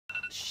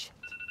Shit.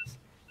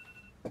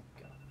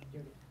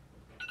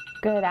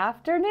 Good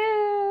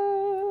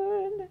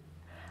afternoon.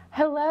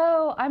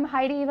 Hello, I'm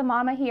Heidi, the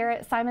mama here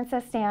at Simon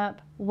Says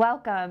Stamp.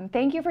 Welcome.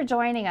 Thank you for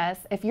joining us.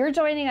 If you're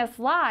joining us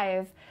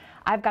live,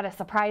 I've got a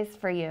surprise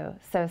for you,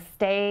 so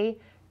stay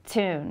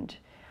tuned.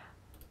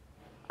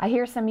 I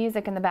hear some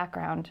music in the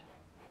background.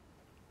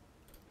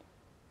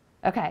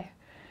 Okay,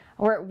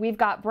 we've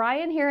got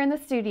Brian here in the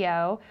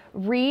studio.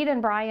 Reed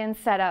and Brian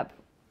set up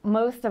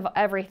most of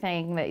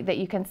everything that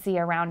you can see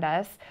around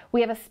us.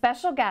 We have a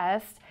special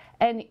guest,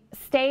 and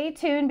stay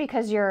tuned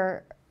because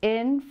you're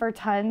in for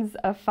tons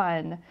of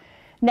fun.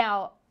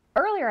 Now,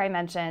 earlier I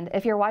mentioned,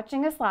 if you're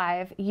watching us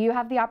live, you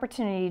have the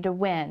opportunity to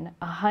win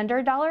a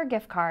 $100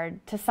 gift card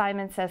to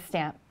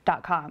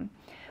SimonSaysStamp.com.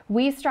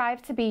 We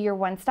strive to be your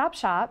one-stop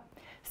shop,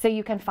 so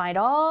you can find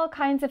all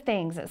kinds of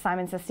things at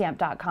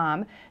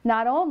SimonSaysStamp.com.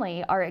 Not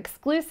only our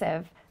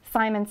exclusive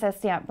Simon Says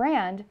Stamp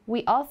brand,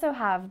 we also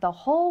have the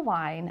whole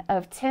line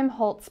of Tim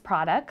Holtz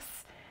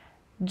products.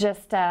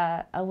 Just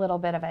a little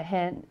bit of a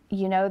hint,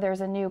 you know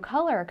there's a new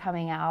color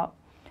coming out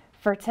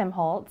for Tim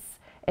Holtz.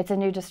 It's a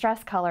new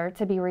distress color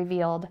to be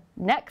revealed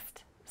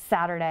next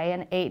Saturday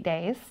in 8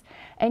 days.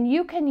 And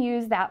you can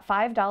use that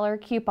 $5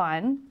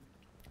 coupon,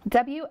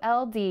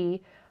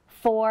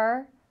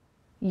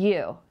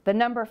 WLD4U, the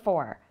number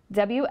 4,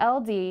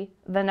 WLD,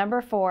 the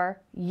number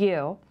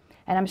 4U.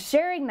 And I'm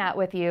sharing that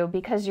with you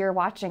because you're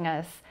watching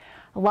us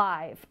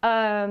live.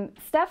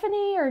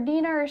 Stephanie or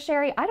Nina or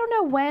Shari, I don't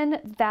know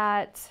when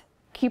that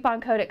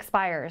coupon code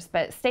expires,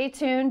 but stay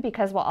tuned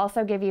because we'll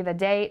also give you the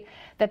date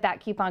that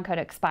coupon code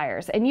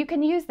expires. And you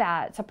can use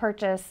that to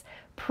purchase,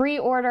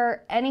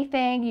 pre-order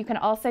anything. You can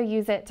also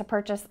use it to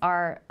purchase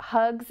our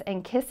Hugs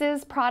and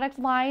Kisses product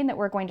line that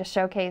we're going to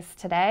showcase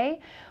today.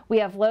 We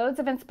have loads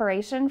of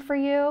inspiration for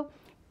you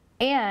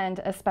and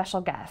a special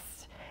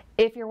guest.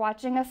 If you're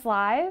watching us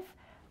live,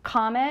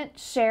 comment,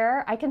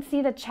 share. I can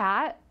see the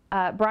chat.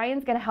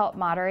 Brian's going to help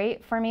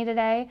moderate for me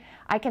today.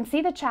 I can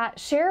see the chat.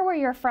 Share where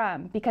you're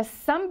from because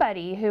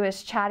somebody who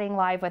is chatting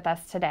live with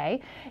us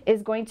today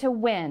is going to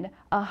win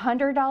a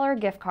 $100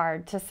 gift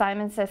card to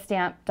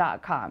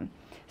SimonSaysStamp.com.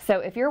 So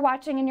if you're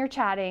watching and you're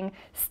chatting,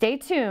 stay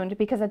tuned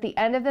because at the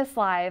end of this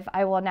live,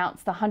 I will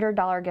announce the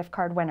 $100 gift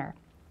card winner.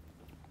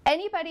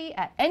 Anybody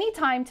at any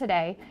time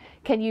today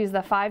can use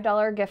the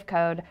 $5 gift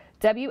code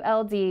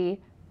WLD,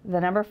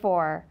 the number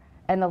 4,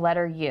 and the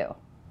letter U.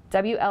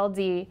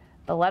 WLD,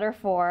 the letter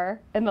 4,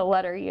 and the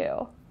letter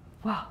U.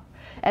 Wow.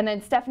 And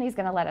then Stephanie's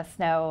going to let us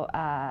know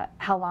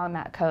how long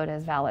that code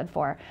is valid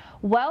for.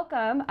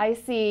 Welcome. I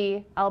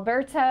see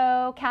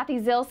Alberto, Kathy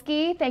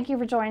Zilski. Thank you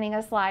for joining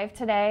us live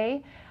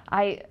today.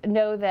 I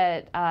know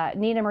that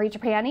Nina Marie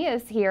Trapani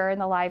is here in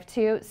the live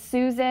too.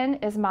 Susan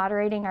is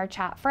moderating our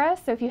chat for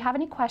us. So if you have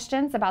any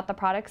questions about the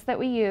products that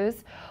we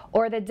use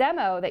or the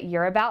demo that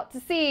you're about to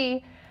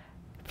see,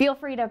 feel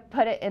free to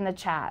put it in the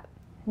chat.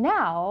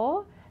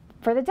 Now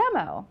for the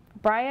demo.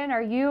 Brian,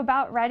 are you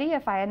about ready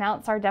if I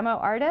announce our demo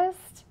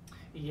artist?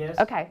 Yes,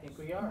 okay. I think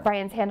we are.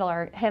 Brian's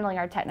handling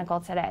our technical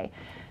today.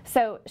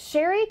 So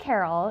Shari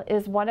Carroll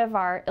is one of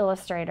our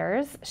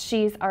illustrators.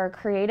 She's our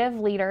creative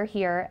leader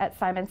here at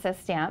Simon Says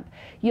Stamp.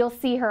 You'll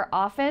see her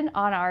often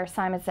on our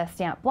Simon Says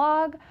Stamp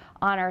blog,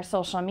 on our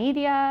social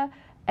media,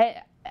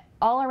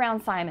 all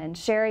around Simon.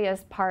 Shari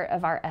is part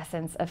of our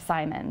essence of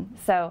Simon.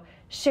 So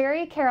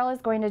Shari Carroll is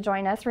going to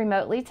join us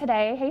remotely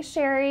today. Hey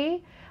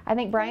Shari. I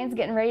think Brian's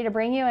getting ready to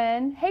bring you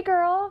in. Hey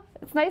girl,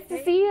 it's nice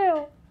to see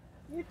you.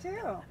 You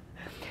too.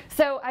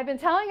 So I've been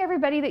telling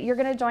everybody that you're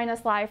going to join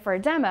us live for a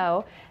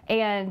demo,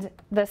 and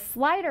the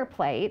slider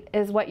plate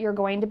is what you're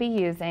going to be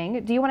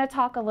using. Do you want to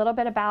talk a little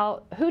bit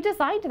about who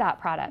designed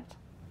that product?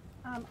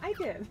 I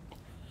did.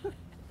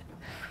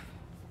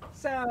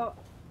 So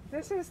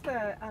this is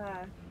the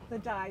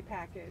die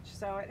package.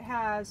 So it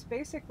has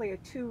basically a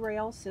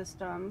 2-rail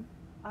system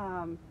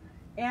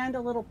and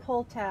a little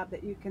pull tab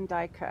that you can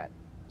die cut.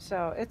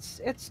 So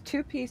it's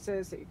 2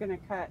 pieces that you're going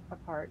to cut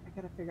apart. I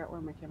got to figure out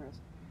where my camera is.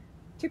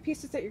 2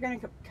 pieces that you're going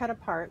to cut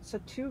apart.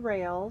 So 2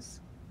 rails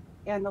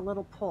and a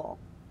little pull,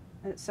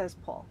 and it says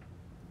pull.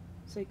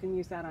 So you can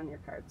use that on your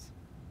cards.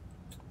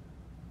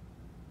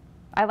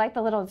 I like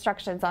the little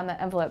instructions on the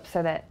envelope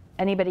so that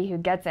anybody who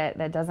gets it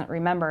that doesn't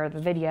remember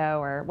the video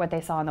or what they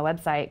saw on the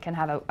website can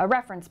have a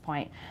reference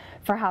point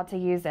for how to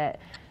use it.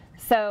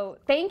 So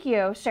thank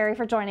you, Shari,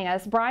 for joining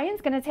us.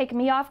 Brian's going to take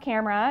me off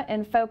camera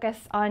and focus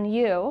on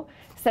you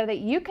so that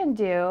you can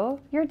do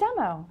your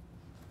demo.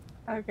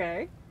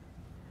 Okay.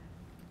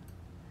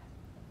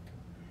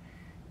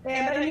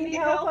 And I need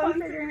help on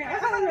figuring out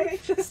how to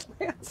make this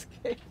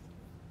landscape.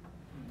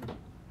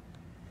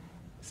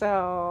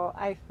 So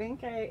I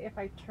think if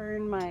I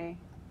turn my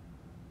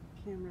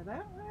camera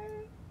that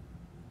way,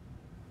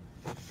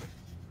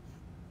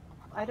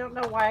 I don't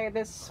know why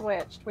this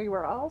switched. We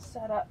were all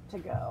set up to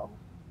go.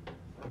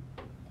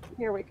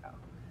 Here we go.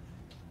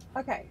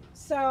 Okay,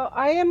 so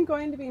I am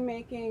going to be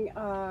making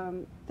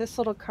this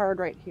little card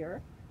right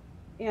here.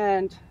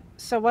 And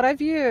so what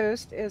I've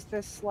used is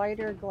this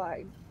slider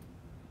glide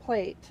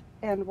plate.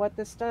 And what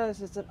this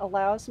does is it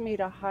allows me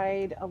to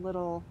hide a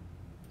little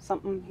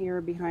something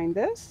here behind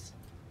this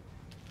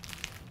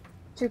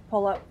to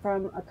pull up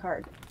from a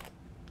card.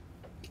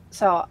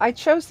 So I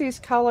chose these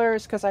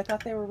colors because I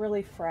thought they were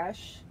really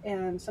fresh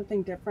and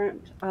something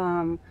different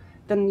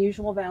than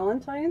usual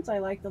Valentine's. I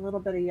liked a little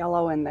bit of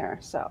yellow in there.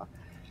 So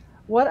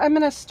what I'm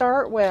going to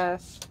start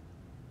with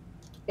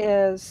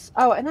is,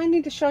 oh, and I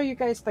need to show you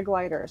guys the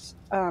gliders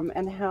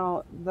and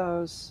how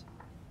those,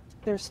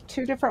 there's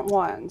two different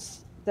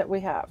ones that we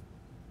have.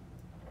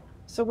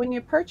 So when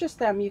you purchase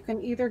them, you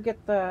can either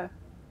get the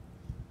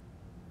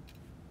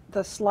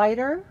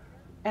slider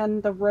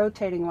and the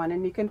rotating one,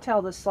 and you can tell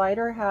the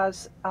slider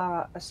has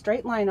a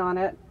straight line on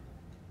it,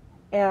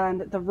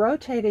 and the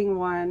rotating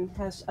one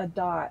has a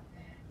dot.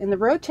 And the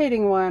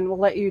rotating one will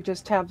let you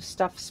just have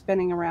stuff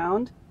spinning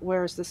around,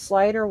 whereas the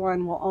slider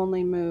one will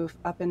only move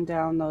up and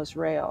down those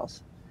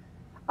rails.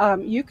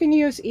 You can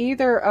use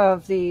either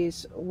of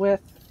these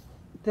with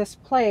this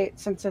plate,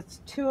 since it's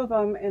two of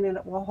them, and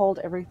it will hold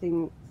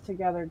everything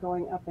together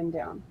going up and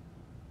down.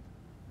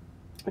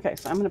 Okay,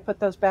 so I'm going to put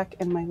those back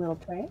in my little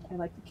tray. I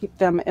like to keep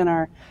them in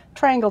our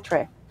triangle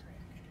tray.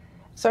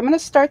 So I'm going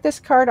to start this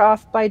card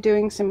off by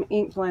doing some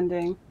ink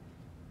blending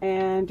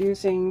and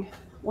using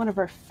one of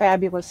our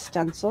fabulous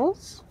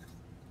stencils.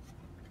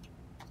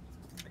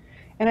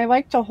 And I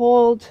like to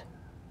hold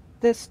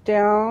this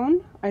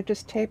down. I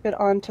just tape it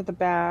onto the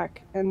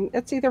back, and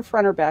it's either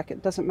front or back.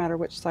 It doesn't matter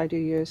which side you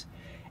use.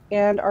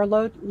 And our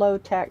low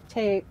tack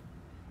tape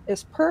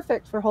is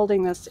perfect for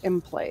holding this in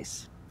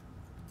place.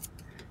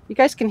 You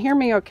guys can hear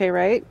me okay,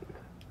 right?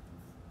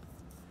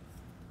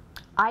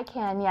 I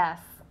can, yes.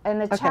 In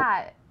the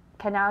chat,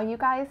 can now you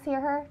guys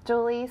hear her?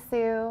 Julie,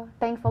 Sue,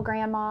 Thankful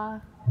Grandma,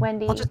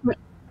 Wendy.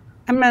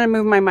 I'm going to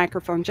move my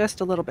microphone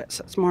just a little bit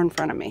so it's more in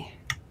front of me.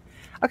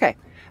 Okay,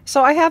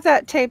 so I have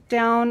that taped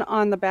down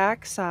on the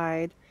back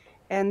side,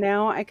 and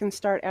now I can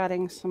start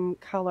adding some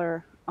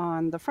color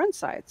on the front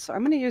side. So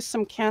I'm going to use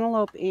some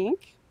cantaloupe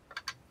ink.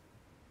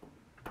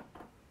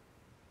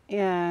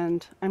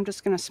 And I'm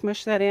just going to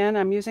smush that in.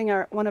 I'm using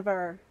one of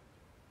our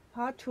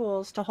pot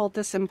tools to hold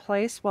this in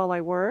place while I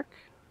work.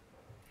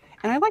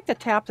 And I like to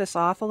tap this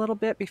off a little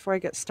bit before I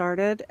get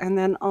started, and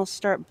then I'll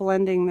start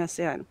blending this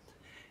in.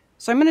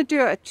 So I'm going to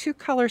do a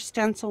 2-color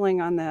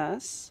stenciling on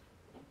this.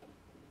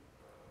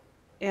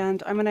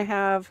 And I'm going to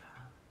have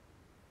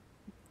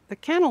the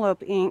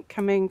cantaloupe ink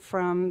coming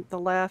from the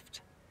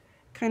left,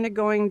 kind of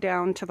going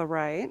down to the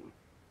right.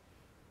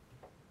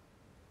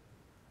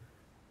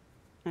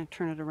 I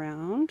turn it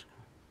around.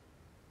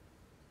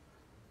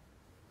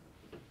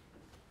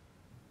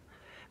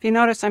 If you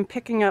notice, I'm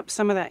picking up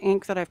some of that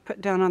ink that I've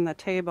put down on the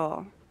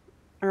table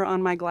or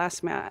on my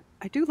glass mat.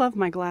 I do love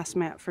my glass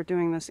mat for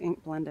doing this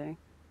ink blending.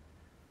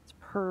 It's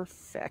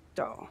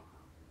perfecto.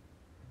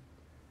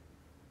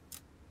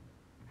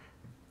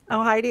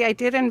 Oh, Heidi, I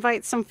did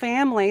invite some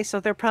family, so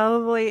they're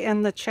probably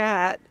in the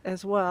chat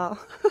as well.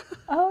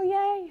 Oh,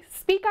 yay.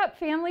 Speak up,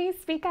 family.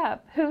 Speak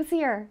up. Who's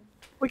here?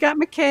 We got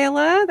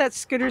Michaela, that's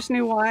Scooter's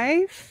new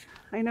wife.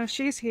 I know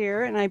she's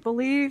here, and I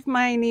believe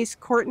my niece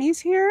Courtney's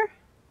here.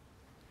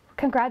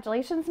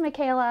 Congratulations,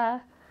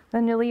 Michaela, the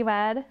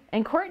newlywed.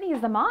 And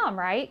Courtney's the mom,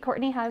 right?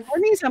 Courtney's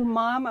a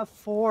mom of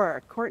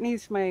 4.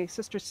 Courtney's my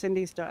sister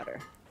Cindy's daughter.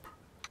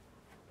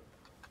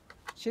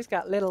 She's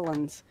got little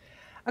ones.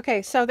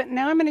 Okay, so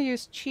now I'm going to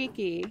use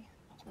Cheeky.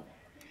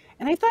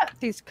 And I thought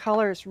these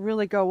colors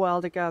really go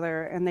well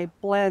together, and they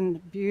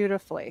blend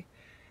beautifully.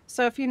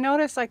 So if you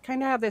notice, I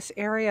kind of have this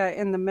area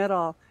in the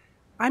middle.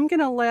 I'm going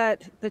to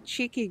let the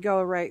Cheeky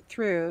go right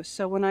through.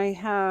 So when I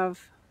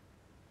have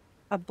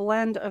a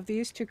blend of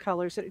these 2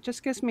 colors, it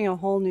just gives me a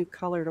whole new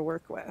color to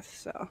work with.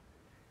 So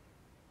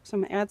I'm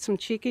going to add some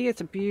Cheeky.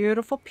 It's a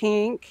beautiful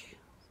pink,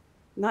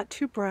 not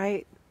too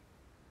bright.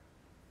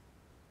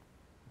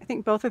 I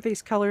think both of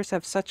these colors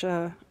have such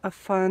a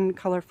fun,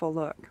 colorful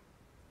look.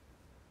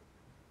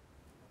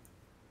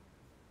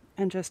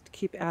 And just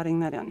keep adding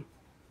that in.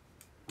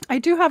 I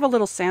do have a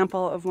little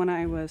sample of when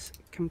I was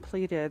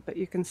completed, but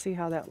you can see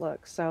how that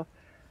looks. So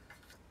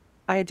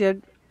I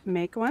did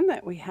make one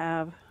that we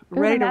have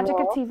ready to roll. The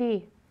magic of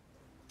TV.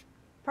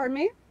 Pardon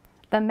me?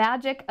 The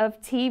magic of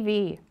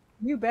TV.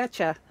 You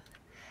betcha.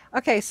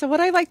 Okay, so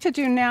what I like to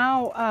do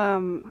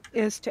now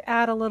is to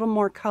add a little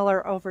more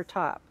color over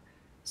top.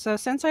 So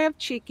since I have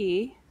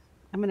Cheeky,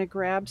 I'm going to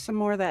grab some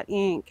more of that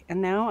ink,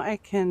 and now I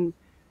can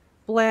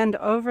blend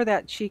over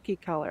that Cheeky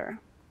color.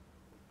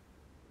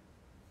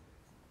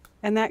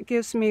 And that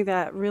gives me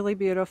that really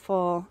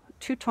beautiful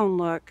 2-tone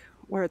look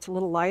where it's a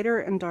little lighter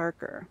and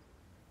darker.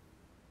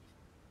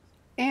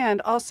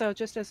 And also,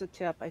 just as a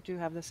tip, I do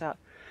have this out.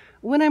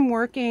 When I'm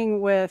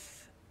working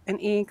with an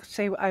ink,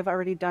 say I've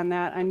already done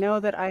that, I know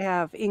that I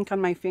have ink on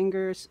my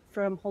fingers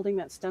from holding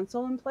that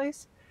stencil in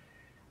place.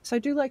 So I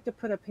do like to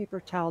put a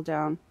paper towel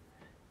down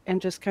and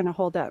just kind of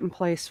hold that in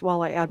place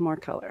while I add more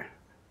color.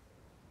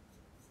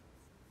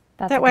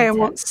 That way I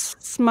won't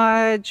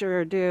smudge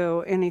or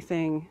do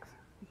anything,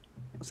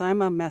 because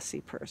I'm a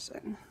messy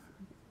person.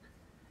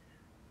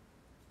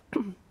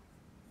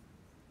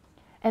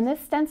 And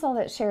this stencil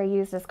that Shari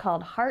used is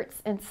called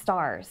Hearts and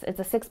Stars. It's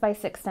a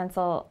 6x6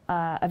 stencil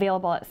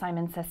available at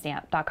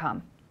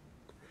simonsystamp.com.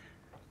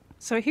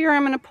 So here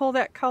I'm going to pull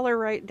that color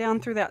right down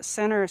through that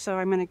center, so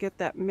I'm going to get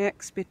that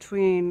mix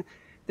between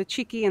the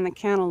cheeky and the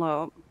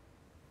cantaloupe.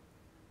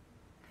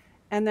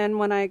 And then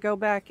when I go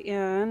back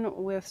in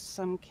with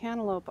some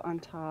cantaloupe on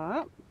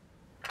top,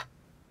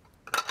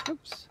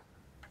 oops.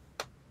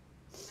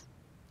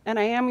 And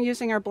I am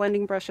using our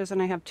blending brushes,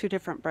 and I have 2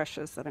 different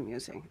brushes that I'm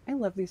using. I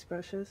love these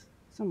brushes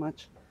so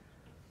much.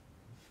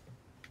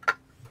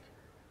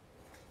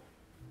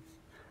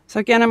 So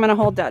again, I'm going to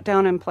hold that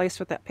down in place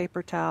with that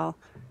paper towel.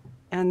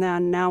 And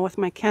then now with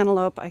my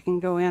cantaloupe, I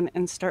can go in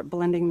and start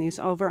blending these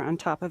over on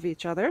top of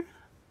each other.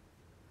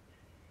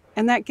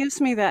 And that gives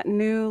me that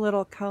new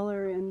little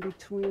color in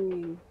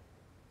between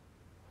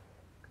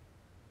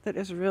that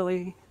is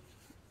really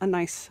a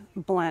nice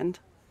blend.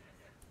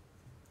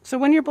 So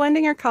when you're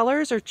blending your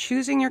colors or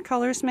choosing your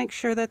colors, make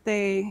sure that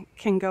they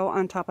can go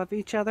on top of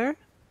each other.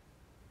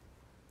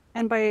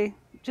 And by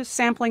just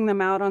sampling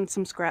them out on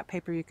some scrap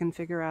paper, you can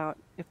figure out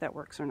if that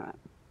works or not.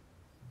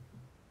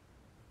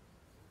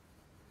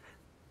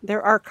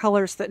 There are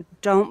colors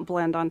that don't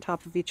blend on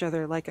top of each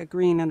other, like a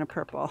green and a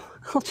purple.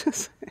 I'll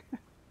just...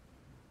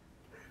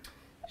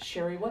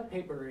 Shari, what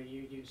paper are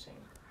you using?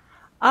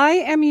 I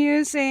am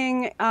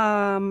using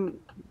the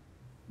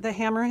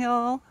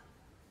Hammerhill.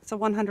 It's a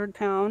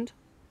 100-pound,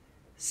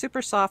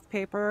 super soft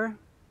paper.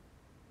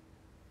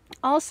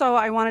 Also,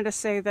 I wanted to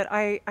say that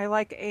I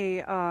like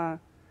a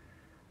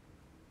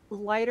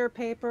lighter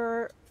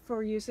paper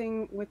for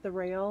using with the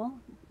rail,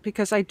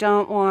 because I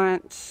don't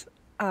want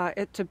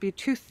it to be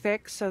too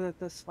thick so that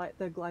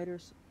the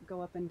gliders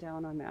go up and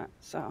down on that.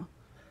 So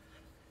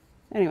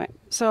anyway,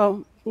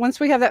 so once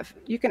we have that,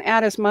 you can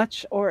add as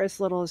much or as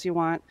little as you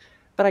want,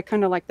 but I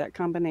kind of like that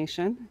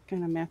combination.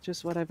 Kind of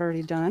matches what I've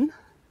already done,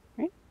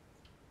 right?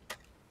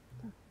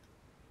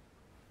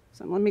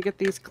 So let me get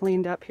these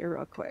cleaned up here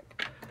real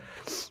quick.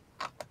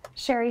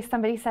 Shari,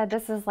 somebody said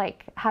this is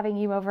like having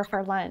you over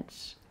for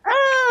lunch.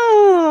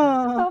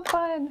 Oh, So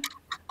fun.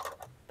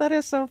 That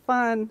is so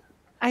fun.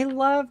 I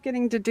love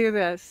getting to do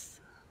this.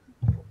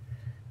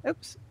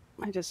 Oops,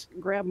 I just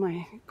grabbed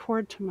my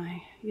cord to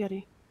my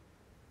Yeti.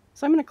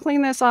 So I'm going to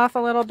clean this off a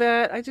little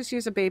bit. I just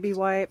use a baby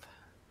wipe.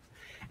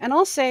 And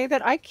I'll say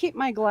that I keep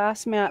my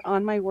glass mat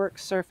on my work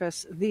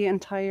surface the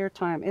entire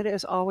time. It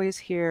is always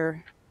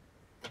here.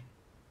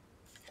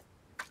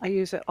 I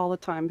use it all the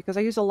time because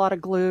I use a lot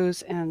of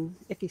glues and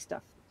icky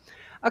stuff.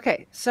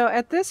 Okay, so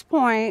at this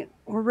point,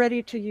 we're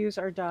ready to use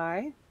our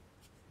dye,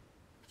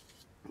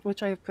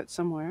 which I have put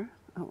somewhere.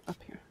 Oh, up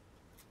here.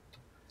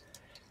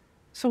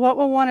 So what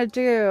we'll want to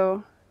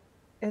do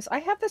is, I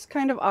have this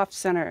kind of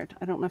off-centered.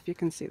 I don't know if you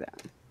can see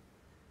that.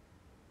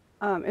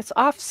 It's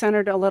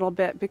off-centered a little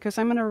bit because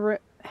I'm going to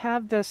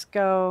have this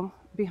go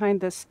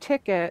behind this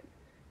ticket.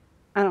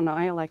 I don't know,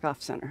 I like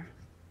off-center.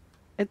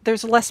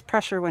 There's less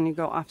pressure when you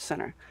go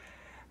off-center.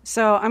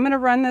 So I'm going to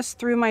run this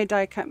through my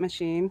die cut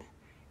machine,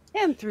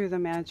 and through the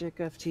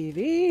magic of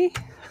TV,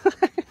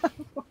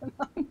 I'm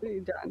already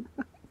done.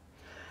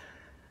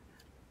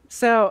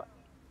 So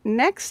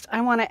next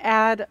I want to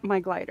add my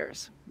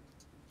gliders.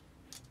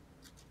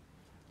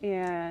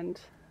 And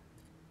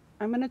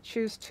I'm going to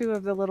choose 2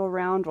 of the little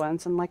round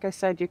ones. And like I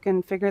said, you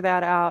can figure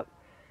that out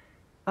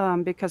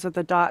because of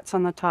the dots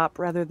on the top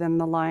rather than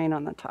the line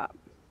on the top.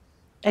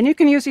 And you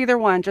can use either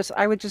one.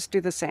 I would just do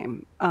the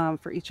same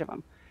for each of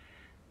them.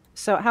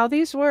 So how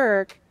these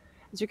work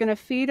is you're going to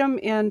feed them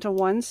into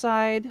one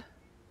side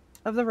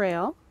of the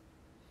rail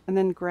and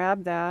then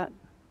grab that,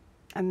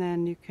 and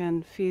then you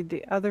can feed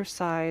the other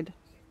side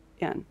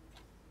in.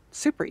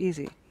 Super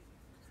easy.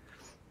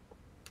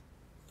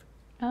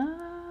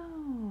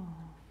 Oh.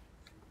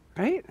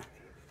 Right?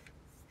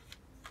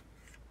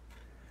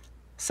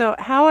 So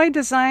how I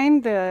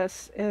designed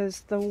this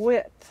is the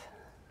width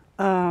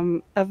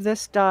of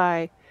this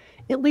die.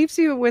 It leaves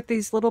you with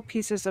these little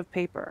pieces of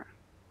paper,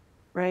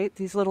 right?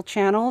 These little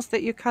channels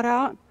that you cut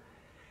out.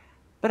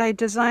 But I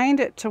designed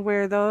it to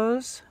where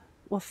those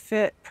will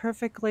fit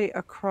perfectly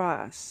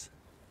across.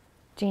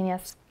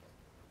 Genius.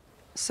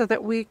 So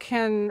that we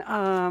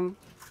can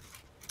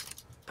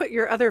put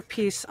your other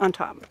piece on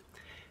top.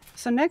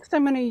 So next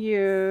I'm going to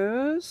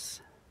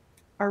use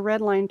our red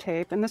line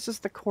tape, and this is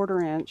the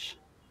 1/4 inch.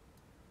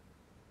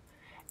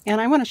 And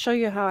I want to show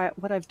you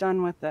what I've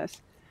done with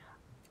this.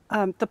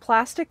 The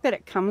plastic that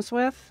it comes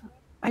with,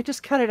 I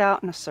just cut it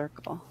out in a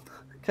circle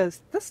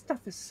because this stuff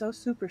is so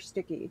super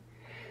sticky.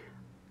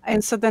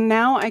 And so then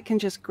now I can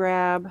just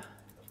grab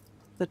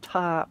the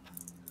top.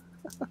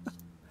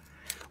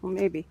 Well,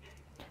 maybe.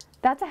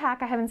 That's a hack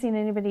I haven't seen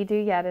anybody do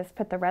yet, is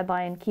put the red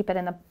line, keep it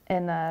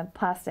in the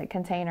plastic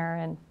container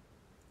and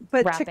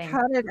wrapping. To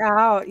cut it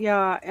out,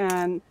 yeah,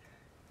 and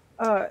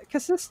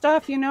because this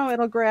stuff, you know,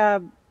 it'll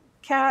grab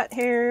cat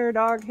hair,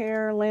 dog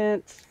hair,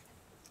 lint.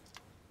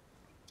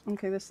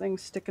 Okay, this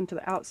thing's sticking to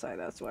the outside.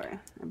 That's why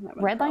I'm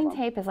having Red a problem. line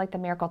tape is like the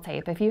miracle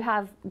tape. If you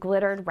have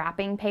glittered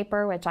wrapping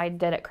paper, which I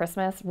did at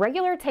Christmas,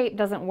 regular tape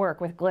doesn't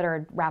work with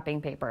glittered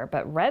wrapping paper,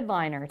 but red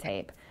liner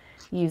tape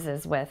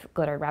uses with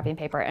glittered wrapping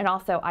paper. And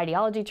also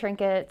ideology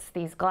trinkets,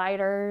 these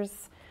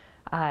gliders.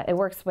 It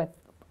works with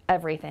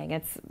everything.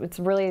 It's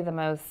really the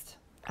most,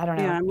 I don't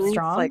know, Yeah, mine's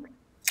strong. like,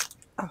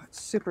 oh,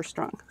 it's super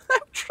strong.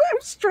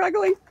 I'm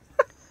struggling.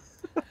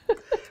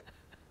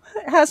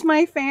 Has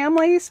my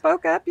family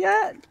spoke up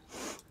yet?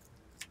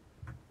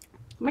 I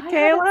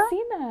Michaela? haven't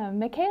seen them.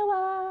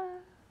 Michaela.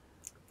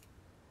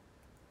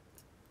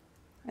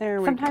 There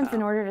we Sometimes go.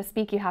 in order to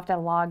speak, you have to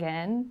log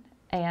in,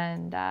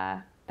 and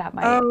that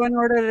might. Oh, in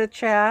order to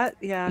chat?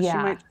 Yeah, she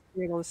Yeah. might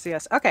be able to see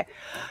us. Okay,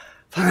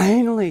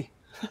 finally.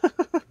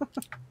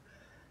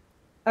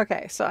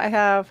 Okay, so I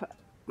have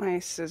my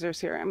scissors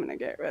here. I'm going to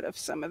get rid of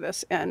some of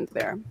this end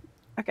there.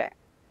 Okay,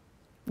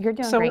 You're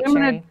doing so great, I'm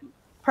going Shari. to,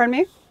 pardon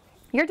me?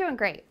 You're doing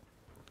great.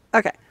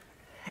 Okay,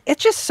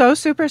 it's just so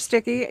super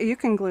sticky. You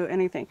can glue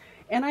anything.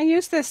 And I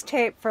use this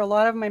tape for a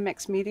lot of my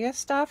mixed media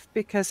stuff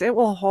because it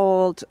will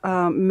hold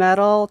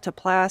metal to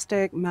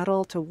plastic,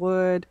 metal to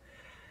wood.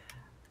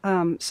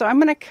 So I'm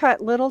going to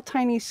cut little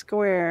tiny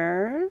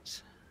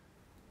squares.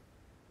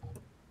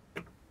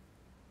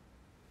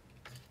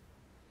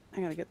 I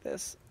got to get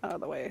this out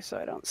of the way so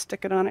I don't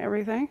stick it on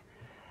everything.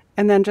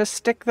 And then just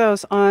stick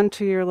those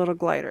onto your little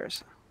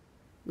gliders.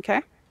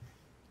 Okay?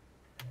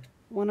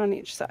 One on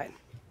each side.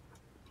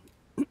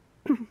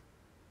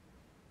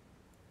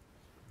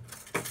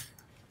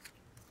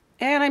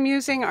 And I'm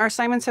using our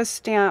Simon Says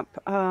Stamp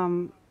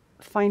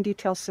fine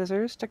detail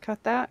scissors to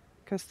cut that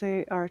because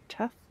they are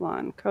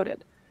Teflon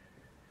coated.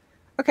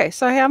 Okay,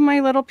 so I have my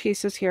little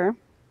pieces here.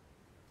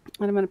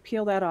 And I'm going to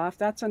peel that off.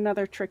 That's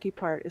another tricky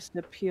part, is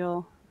to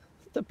peel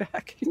the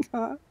backing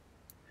off.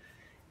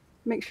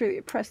 Make sure that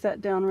you press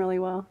that down really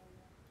well.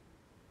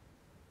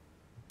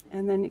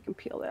 And then you can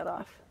peel that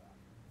off.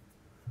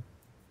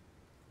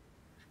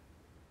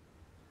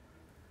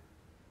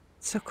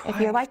 So quiet.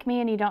 If you're like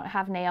me and you don't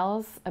have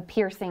nails, a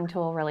piercing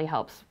tool really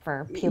helps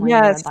for peeling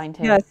the wood line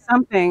too. Yes,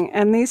 something.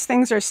 And these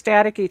things are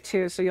staticky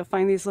too, so you'll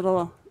find these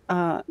little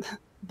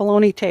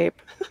baloney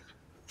tape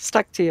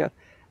stuck to you.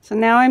 So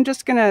now I'm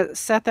just going to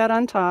set that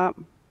on top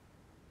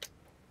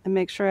and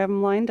make sure I have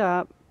them lined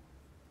up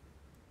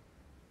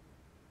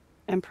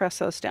and press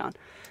those down.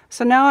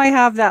 So now I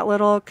have that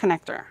little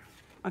connector.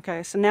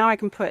 Okay, so now I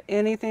can put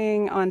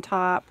anything on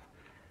top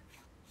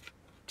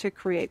to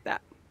create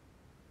that.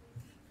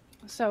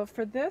 So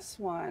for this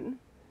one,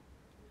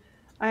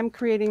 I'm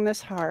creating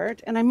this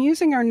heart, and I'm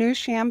using our new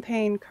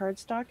champagne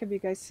cardstock. Have you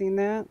guys seen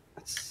that?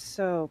 It's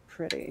so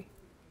pretty.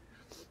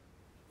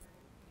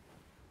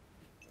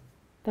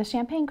 The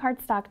champagne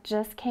cardstock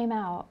just came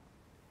out.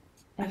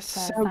 It's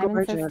so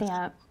Simon Says gorgeous.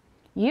 Stamp.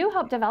 You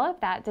helped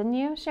develop that, didn't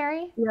you,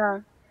 Shari?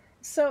 Yeah.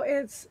 So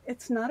it's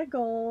not a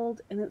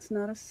gold and it's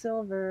not a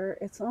silver.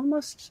 It's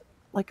almost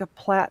like a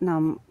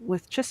platinum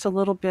with just a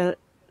little bit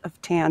of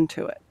tan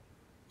to it.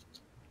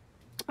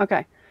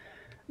 Okay.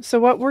 So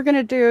what we're going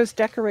to do is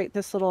decorate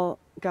this little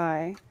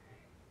guy.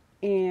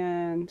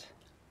 And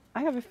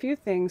I have a few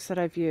things that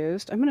I've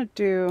used. I'm going to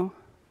do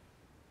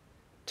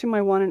To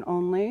My One and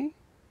Only.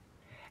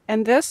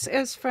 And this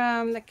is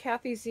from the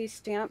Kathy Z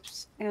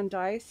Stamps and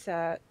Die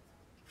set.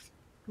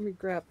 Let me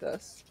grab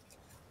this.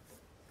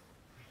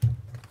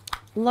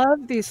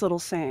 Love these little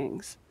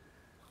sayings.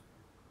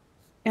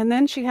 And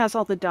then she has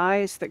all the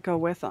dies that go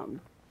with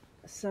them.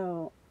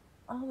 So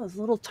all those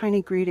little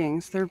tiny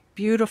greetings, they're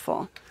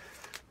beautiful.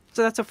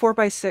 So that's a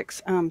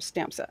 4x6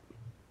 stamp set.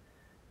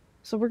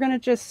 So we're going to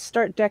just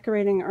start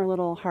decorating our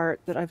little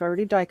heart that I've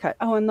already die cut.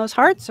 Oh, and those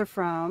hearts are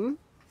from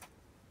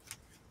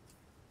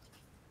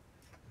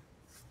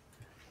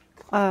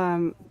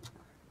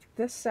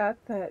this set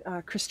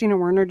that Christina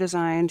Werner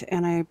designed,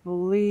 and I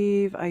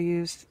believe I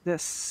used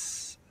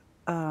this,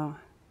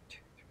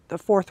 the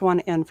fourth one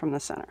in from the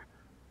center,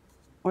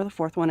 or the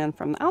fourth one in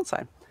from the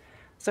outside.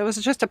 So it was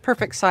just a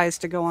perfect size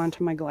to go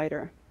onto my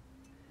glider.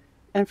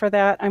 And for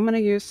that, I'm going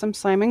to use some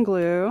Simon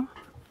glue.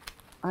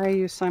 I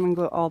use Simon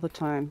glue all the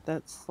time.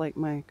 That's like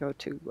my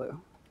go-to glue.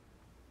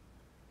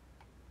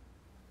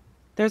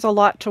 There's a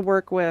lot to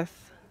work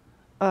with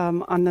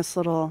on this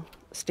little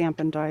stamp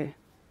and die.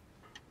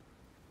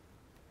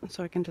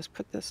 So I can just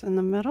put this in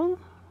the middle.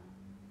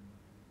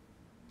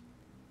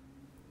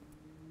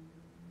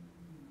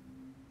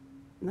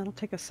 And that'll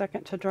take a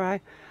second to dry.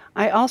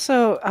 I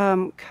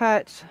also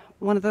cut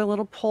one of the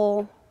little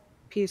pull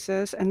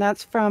pieces, and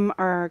that's from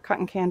our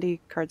cotton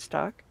candy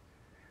cardstock.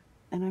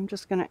 And I'm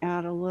just going to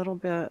add a little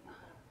bit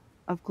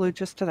of glue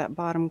just to that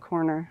bottom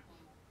corner.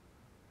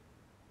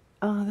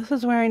 Oh, this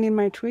is where I need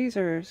my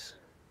tweezers.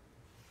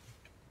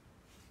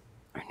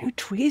 Our new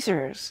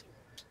tweezers.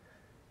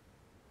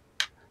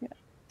 Yeah,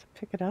 to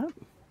pick it up.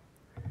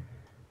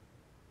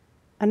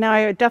 And now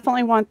I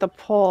definitely want the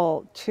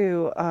pull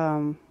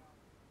to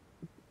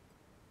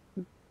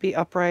be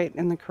upright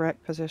in the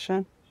correct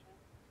position.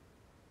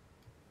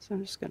 So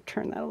I'm just going to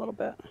turn that a little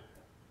bit.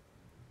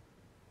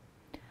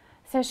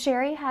 So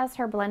Shari has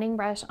her blending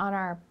brush on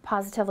our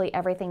Positively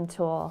Everything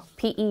tool,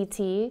 PET.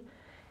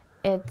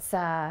 It's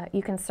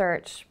you can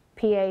search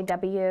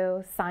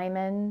PAW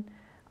Simon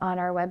on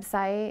our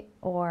website,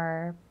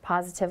 or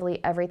Positively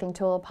Everything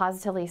Tool,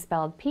 positively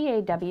spelled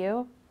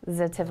P-A-W,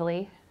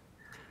 Zatively.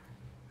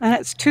 And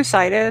it's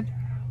two-sided.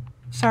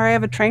 Sorry, I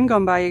have a train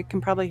going by. You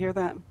can probably hear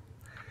that.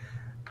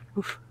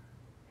 Oof.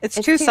 It's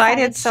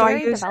two-sided, so I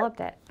Sherry use developed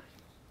it.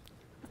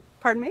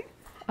 Pardon me?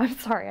 I'm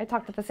sorry, I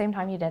talked at the same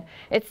time you did.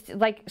 It's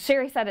like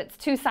Sherry said, it's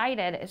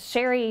two-sided.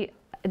 Sherry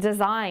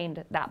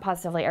designed that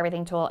Positively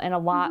Everything tool in a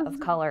lot of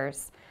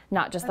colors,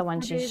 not just the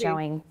one she's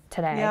showing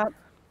today. Yep,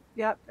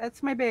 yep,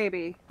 that's my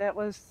baby. That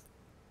was,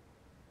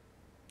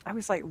 I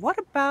was like, what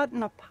about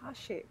an apostrophe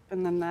shape?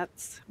 And then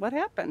that's what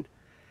happened.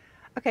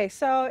 Okay,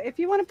 so if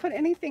you want to put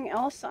anything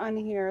else on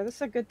here, this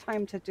is a good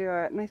time to do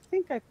it. And I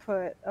think I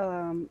put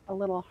a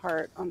little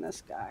heart on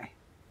this guy.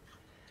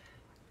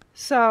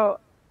 So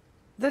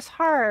this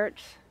heart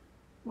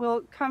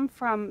will come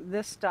from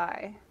this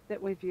die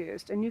that we've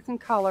used, and you can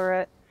color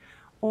it,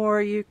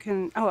 or you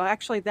can, oh,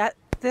 actually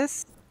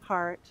this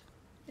heart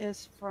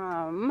is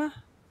from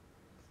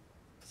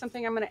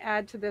something I'm going to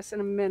add to this in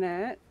a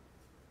minute.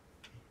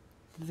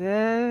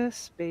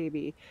 This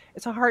baby,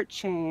 it's a heart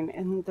chain,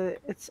 and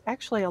it's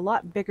actually a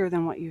lot bigger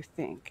than what you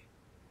think.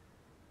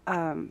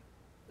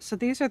 So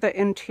these are the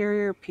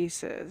interior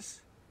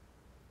pieces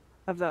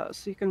of those.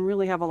 So you can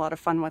really have a lot of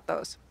fun with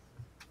those.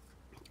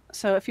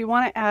 So if you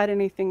want to add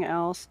anything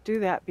else, do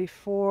that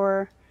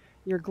before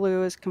your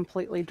glue is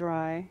completely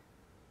dry.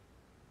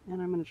 And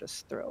I'm going to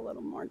just throw a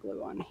little more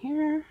glue on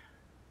here.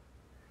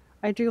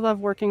 I do love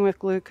working with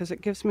glue because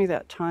it gives me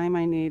that time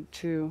I need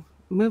to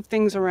move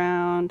things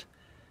around,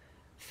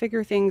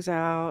 figure things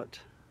out.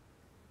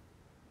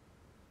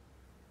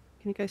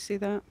 Can you guys see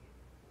that?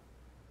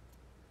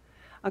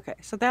 Okay,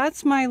 so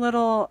that's my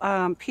little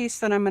piece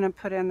that I'm going to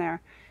put in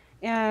there.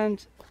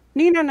 And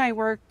Nina and I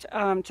worked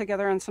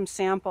together on some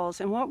samples,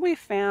 and what we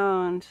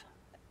found,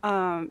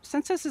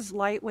 since this is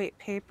lightweight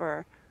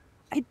paper,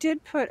 I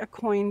did put a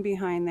coin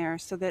behind there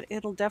so that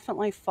it'll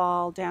definitely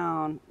fall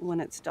down when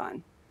it's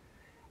done.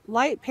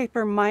 Light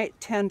paper might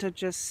tend to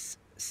just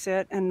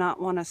sit and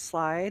not want to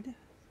slide,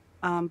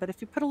 but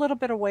if you put a little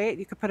bit of weight,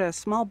 you could put a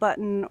small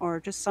button or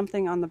just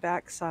something on the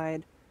back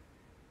side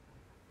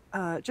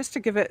just to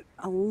give it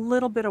a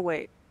little bit of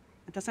weight.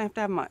 It doesn't have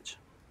to have much.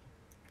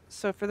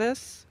 So for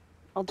this,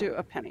 I'll do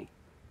a penny.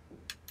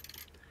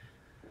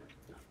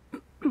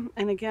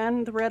 And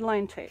again, the red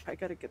line tape. I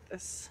got to get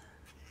this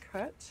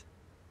cut.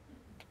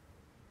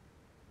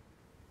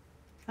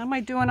 How am I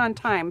doing on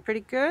time?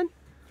 Pretty good?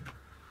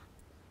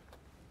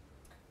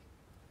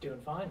 Doing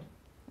fine.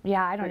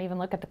 Yeah, I don't even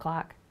look at the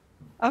clock.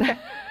 Okay.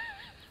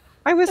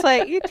 I was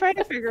like, you try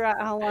to figure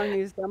out how long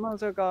these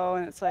demos will go,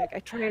 and it's like, I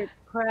try to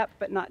prep,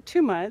 but not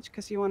too much,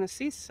 because you want to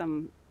see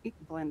some ink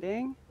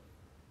blending.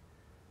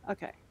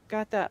 Okay,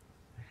 got that.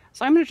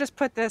 So I'm going to just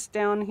put this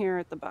down here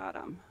at the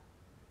bottom.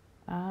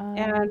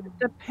 And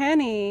the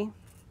penny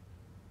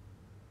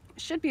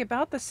should be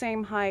about the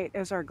same height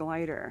as our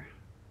glider.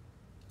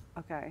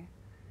 Okay.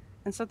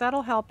 And so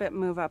that'll help it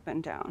move up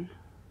and down.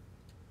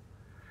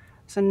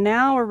 So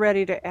now we're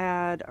ready to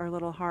add our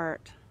little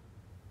heart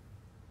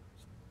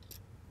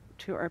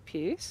to our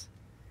piece.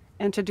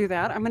 And to do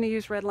that, I'm going to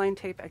use red line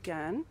tape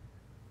again.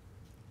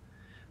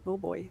 Oh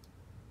boy.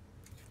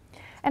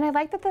 And I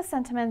like that the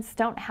sentiments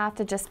don't have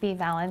to just be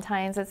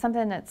Valentine's. It's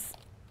something that's,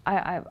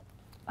 I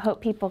hope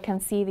people can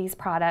see these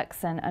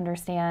products and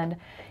understand,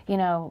 you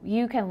know,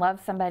 you can love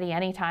somebody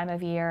any time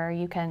of year.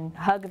 You can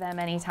hug them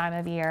any time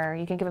of year.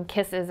 You can give them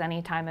kisses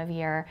any time of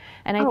year.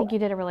 And I think you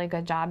did a really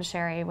good job,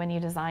 Sherry, when you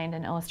designed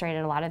and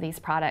illustrated a lot of these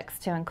products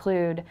to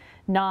include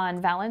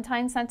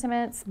non-Valentine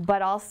sentiments,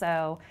 but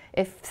also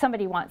if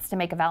somebody wants to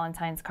make a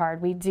Valentine's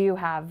card, we do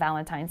have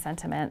Valentine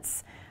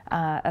sentiments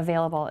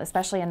available,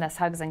 especially in this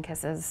Hugs and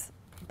Kisses,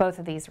 both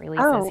of these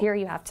releases. Here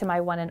you have To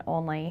My One and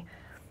Only,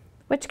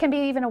 which can be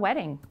even a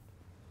wedding.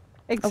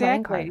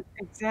 Exactly,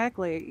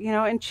 exactly. You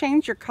know, and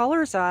change your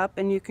colors up,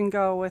 and you can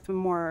go with a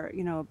more,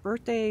 you know,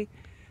 birthday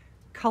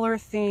color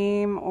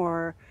theme,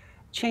 or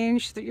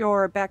change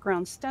your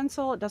background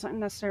stencil. It doesn't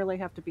necessarily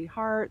have to be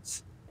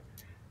hearts.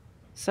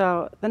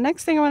 So the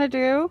next thing I want to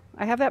do,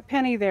 I have that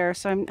penny there,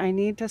 so I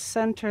need to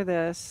center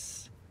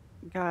this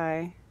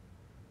guy.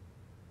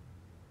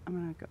 I'm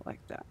going to go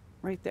like that,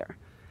 right there.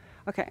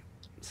 Okay,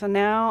 so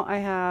now I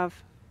have,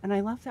 and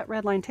I love that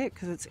red line tape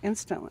because it's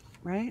instant,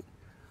 right?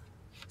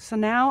 So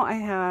now I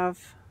have,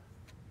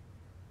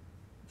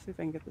 let's see if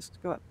I can get this to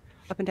go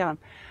up and down.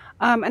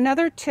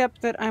 Another tip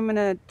that I'm going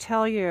to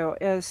tell you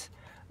is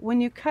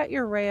when you cut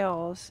your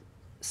rails,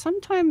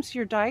 sometimes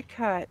your die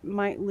cut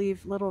might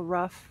leave little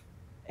rough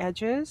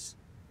edges.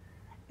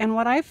 And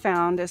what I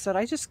found is that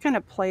I just kind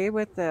of play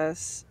with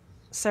this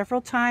several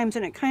times,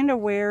 and it kind of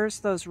wears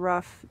those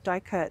rough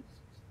die cut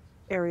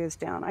areas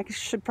down. I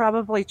should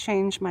probably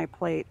change my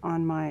plate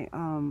on my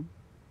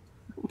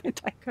my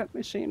die cut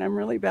machine. I'm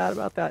really bad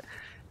about that.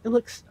 It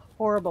looks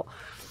horrible.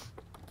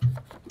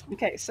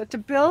 Okay, so to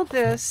build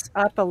this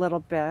up a little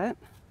bit,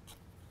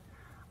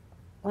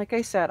 like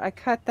I said, I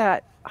cut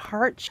that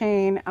heart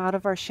chain out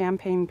of our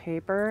champagne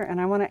paper, and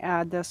I want to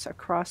add this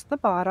across the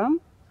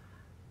bottom.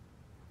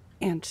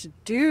 And to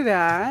do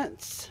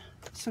that,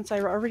 since I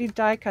already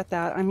die cut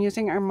that, I'm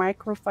using our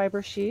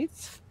microfiber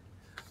sheets.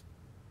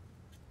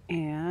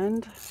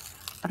 And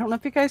I don't know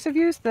if you guys have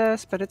used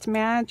this, but it's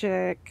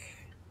magic.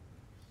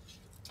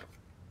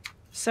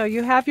 So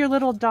you have your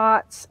little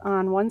dots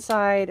on one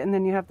side and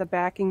then you have the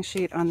backing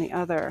sheet on the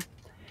other.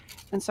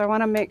 And so I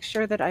want to make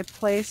sure that I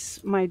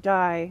place my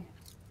die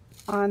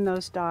on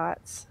those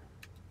dots.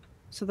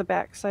 So the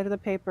back side of the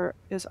paper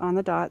is on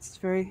the dots. It's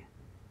very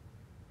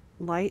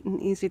light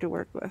and easy to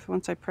work with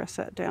once I press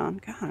that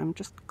down. God, I'm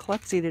just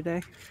klutzy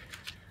today.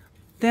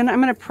 Then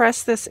I'm going to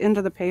press this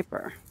into the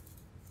paper.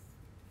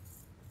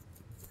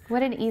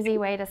 What an easy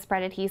way to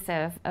spread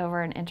adhesive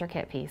over an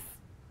intricate piece.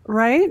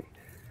 Right?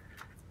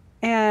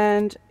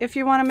 And if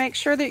you want to make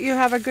sure that you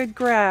have a good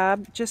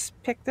grab, just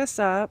pick this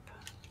up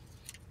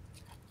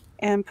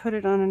and put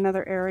it on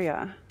another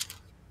area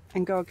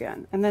and go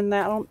again. And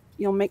then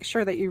you'll make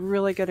sure that you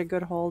really get a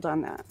good hold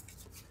on that.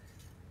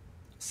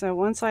 So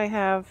once I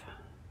have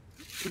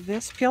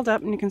this peeled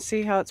up, and you can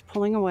see how it's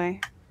pulling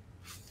away.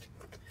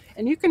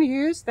 And you can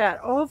use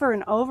that over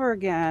and over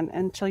again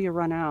until you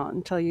run out,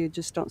 until you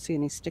just don't see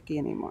any sticky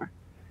anymore.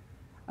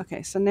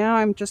 Okay, so now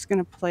I'm just going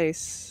to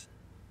place,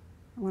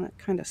 I want it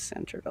kind of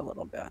centered a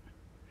little bit.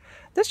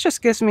 This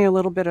just gives me a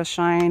little bit of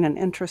shine and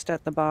interest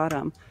at the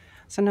bottom.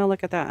 So now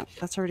look at that.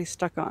 That's already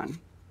stuck on.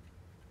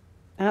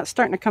 And it's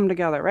starting to come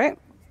together, right?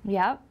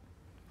 Yep.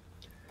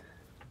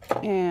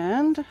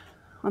 And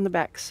on the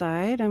back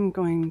side, I'm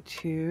going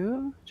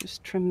to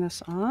just trim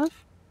this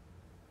off.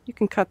 You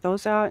can cut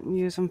those out and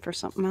use them for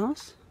something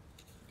else.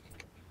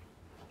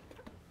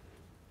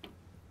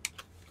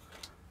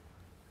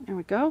 There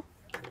we go.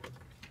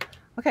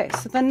 Okay,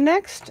 so the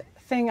next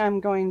thing I'm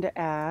going to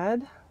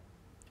add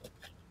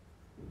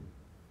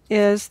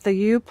is the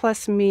You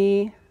Plus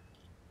Me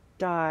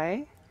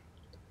die.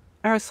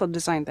 I also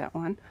designed that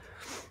one.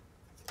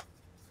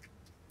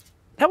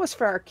 That was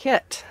for our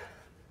kit.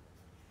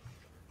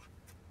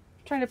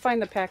 I'm trying to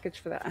find the package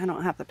for that. I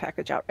don't have the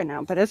package out right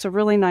now, but it's a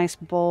really nice,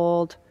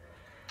 bold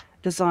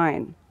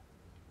design.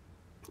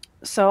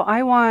 So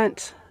I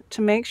want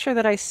to make sure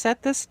that I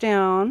set this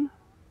down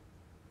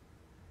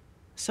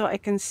so I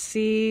can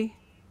see,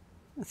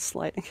 it's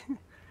sliding,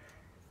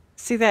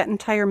 see that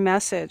entire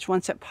message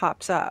once it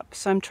pops up.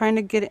 So I'm trying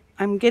to get,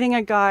 I'm getting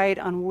a guide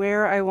on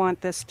where I want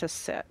this to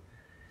sit.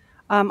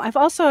 I've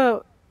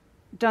also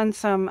done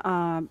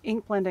some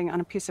ink blending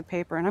on a piece of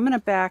paper, and I'm going to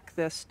back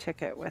this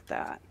ticket with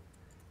that.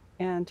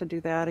 And to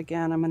do that,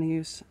 again, I'm going to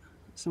use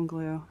some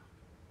glue.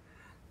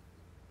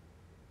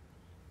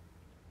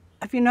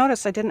 If you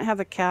notice, I didn't have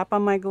the cap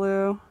on my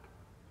glue.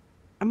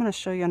 I'm going to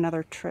show you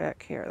another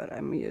trick here that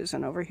I'm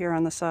using over here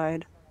on the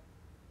side.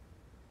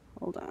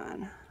 Hold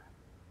on.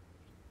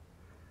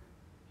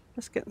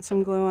 Just getting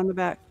some glue on the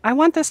back. I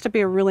want this to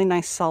be a really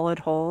nice solid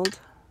hold.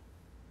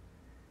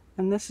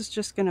 And this is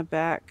just going to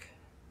back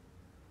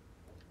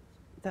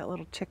that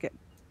little ticket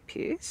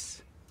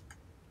piece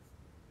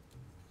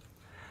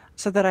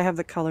so that I have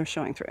the color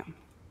showing through.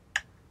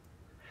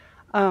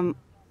 I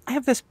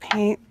have this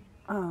paint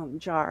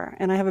jar,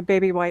 and I have a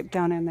baby wipe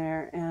down in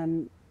there,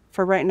 and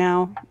for right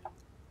now,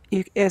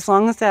 as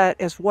long as that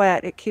is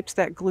wet, it keeps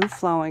that glue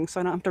flowing, so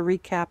I don't have to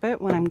recap it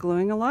when I'm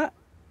gluing a lot.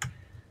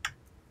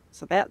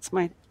 So that's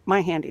my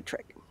handy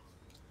trick.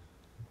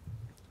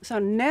 So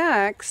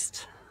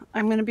next,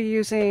 I'm going to be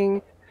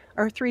using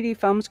our 3D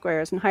foam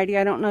squares. And Heidi,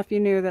 I don't know if you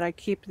knew that I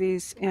keep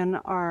these in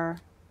our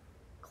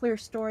clear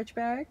storage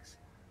bags.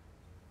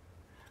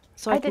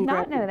 So I did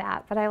not know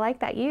that, but I like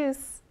that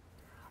use.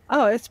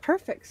 Oh, it's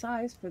perfect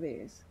size for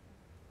these.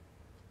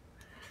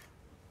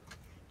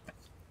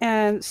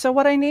 And so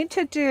what I need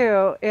to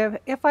do,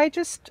 if I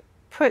just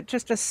put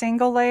just a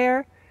single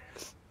layer,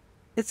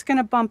 it's going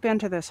to bump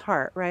into this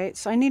heart, right?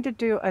 So I need to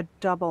do a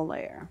double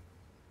layer.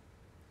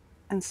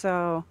 And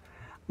so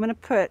I'm going to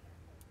put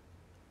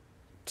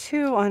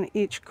 2 on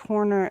each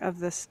corner of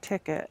this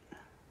ticket.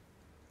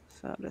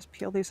 So just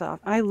peel these off.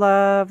 I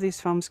love these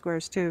foam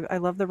squares too. I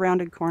love the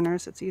rounded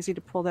corners. It's easy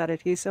to pull that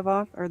adhesive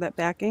off, or that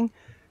backing.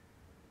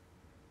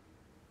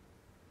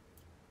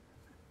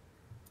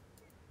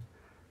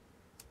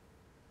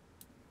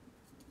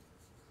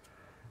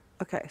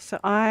 Okay, so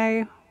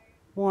I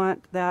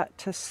want that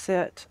to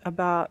sit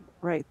about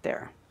right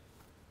there.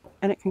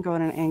 And it can go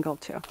at an angle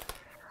too.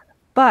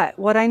 But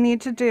what I need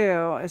to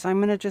do is I'm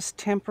going to just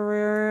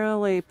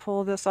temporarily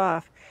pull this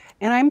off.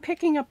 And I'm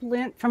picking up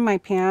lint from my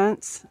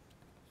pants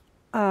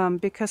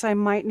because I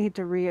might need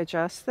to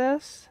readjust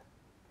this.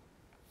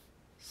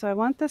 So I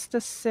want this to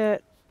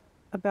sit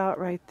about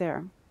right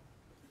there.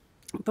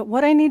 But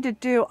what I need to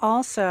do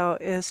also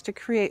is to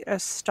create a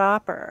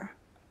stopper.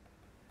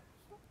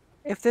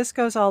 If this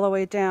goes all the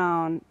way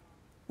down,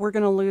 we're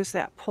going to lose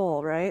that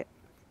pull, right?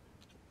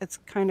 It's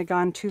kind of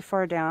gone too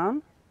far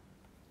down.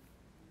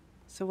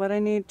 So what I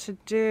need to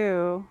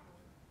do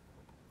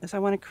is I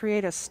want to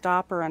create a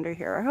stopper under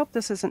here. I hope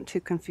this isn't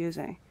too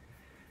confusing.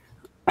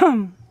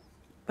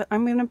 But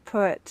I'm going to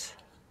put,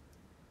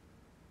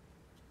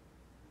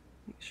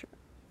 make sure,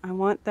 I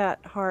want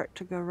that heart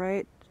to go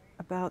right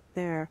about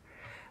there.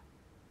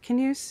 Can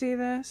you see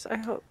this? I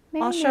hope.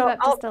 Maybe I'll move show. up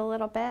just a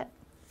little bit,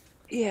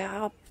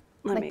 Yeah.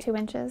 Let like me. 2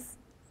 inches.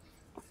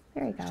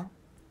 There you go.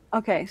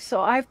 Okay,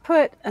 so I've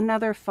put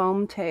another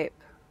foam tape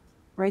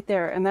right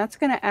there, and that's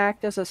going to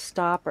act as a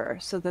stopper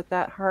so that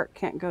that heart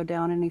can't go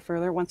down any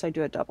further once I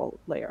do a double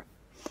layer.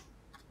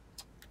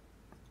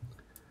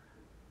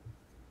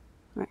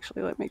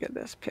 Actually, let me get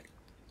this picked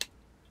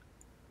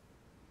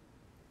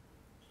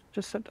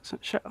just so it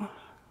doesn't show.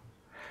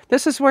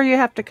 This is where you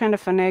have to kind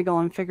of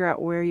finagle and figure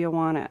out where you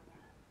want it.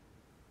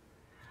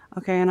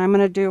 Okay, and I'm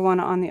going to do one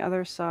on the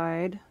other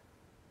side.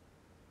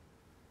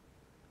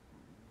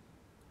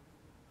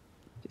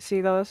 You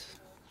see those?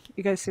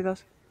 You guys see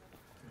those?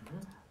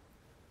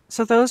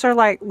 So those are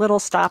like little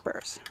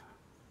stoppers.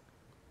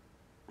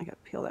 I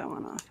got to peel that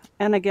one off.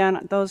 And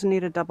again, those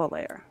need a double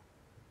layer.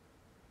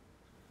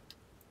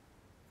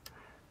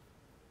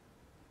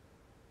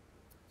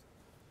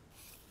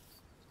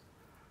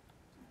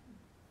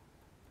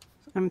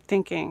 I'm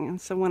thinking, and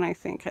so when I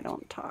think, I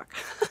don't talk.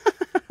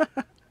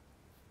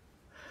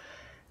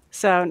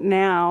 So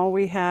now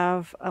we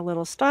have a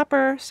little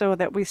stopper so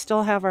that we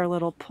still have our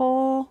little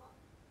pull,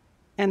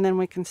 and then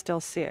we can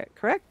still see it,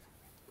 correct?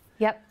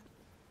 Yep.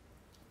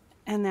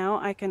 And now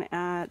I can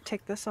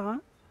take this off,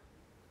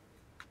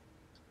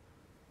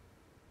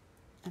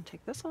 and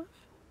take this off,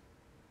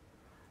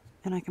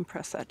 and I can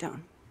press that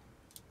down.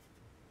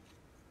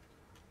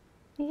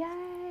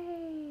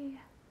 Yay.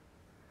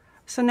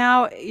 So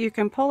now you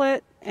can pull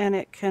it, and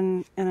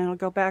it'll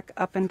go back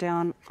up and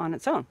down on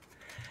its own.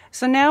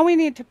 So now we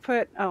need to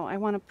put, I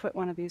want to put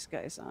one of these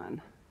guys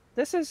on.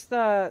 This is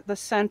the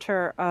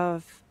center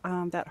of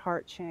that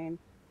heart chain,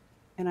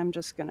 and I'm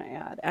just going to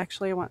add.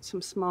 Actually, I want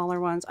some smaller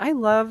ones. I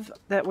love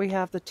that we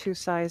have the 2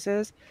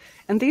 sizes,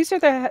 and these are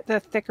the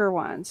thicker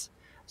ones.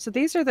 So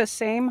these are the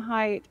same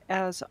height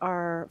as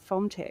our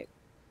foam tape.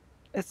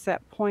 It's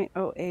that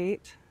 0.08.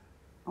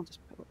 I'll just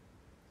put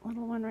a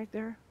little one right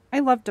there. I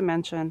love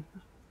dimension.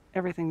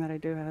 Everything that I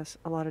do has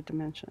a lot of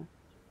dimension.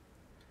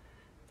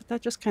 But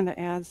that just kind of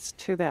adds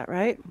to that,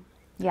 right?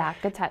 Yeah,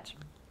 good touch.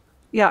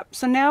 Yeah,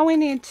 so now we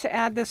need to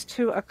add this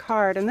to a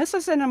card, and this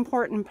is an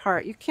important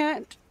part. You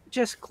can't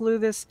just glue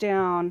this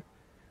down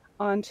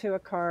onto a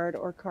card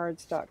or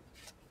cardstock.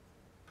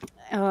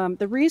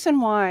 The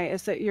reason why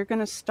is that you're going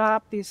to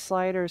stop these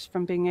sliders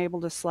from being able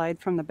to slide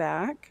from the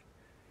back.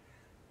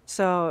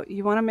 So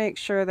you want to make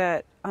sure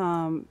that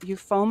you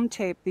foam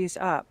tape these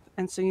up,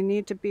 and so you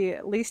need to be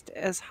at least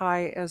as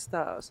high as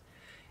those.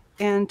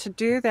 And to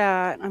do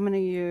that, I'm going to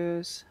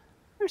use,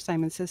 where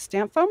Simon says,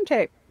 stamp foam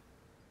tape.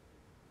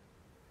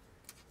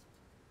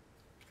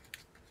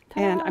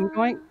 And I'm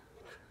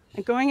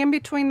going in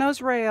between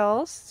those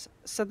rails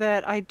so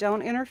that I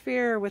don't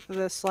interfere with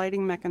the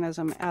sliding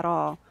mechanism at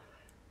all.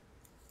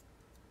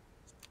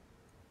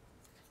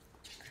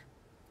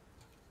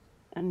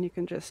 And you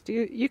can just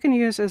you can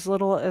use as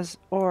little as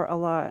or a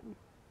lot.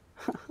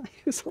 I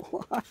use a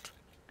lot.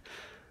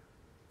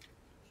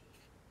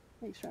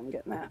 Make sure I'm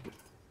getting that.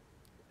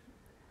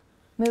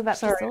 Move up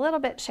just a little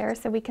bit, Cher,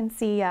 so we can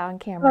see you on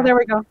camera. Oh, there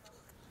we go.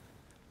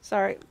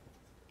 Sorry.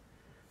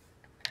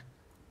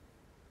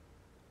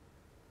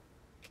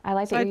 I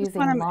like that you're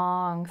using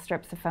long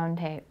strips of foam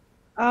tape.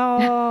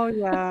 Oh,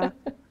 yeah.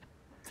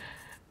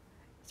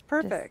 It's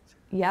perfect.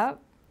 Yep.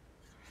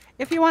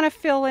 If you want to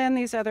fill in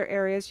these other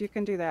areas, you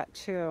can do that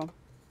too.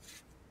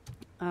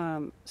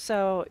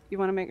 So you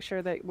want to make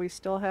sure that we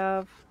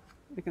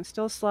can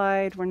still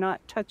slide. We're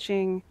not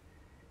touching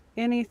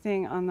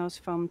anything on those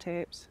foam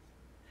tapes.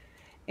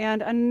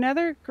 And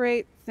another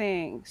great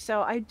thing,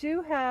 so I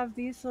do have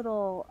these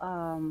little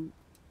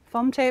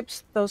foam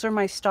tapes. Those are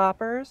my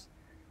stoppers.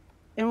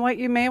 And what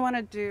you may want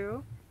to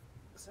do,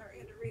 sorry, I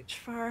had to reach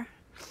far,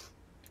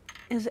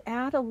 is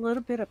add a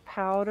little bit of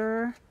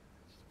powder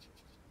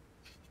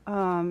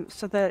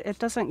so that it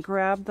doesn't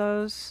grab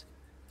those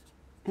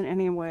in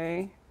any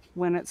way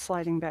when it's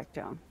sliding back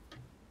down.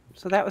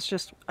 So that was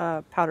just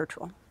a powder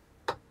tool.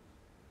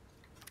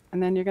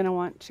 And then you're going to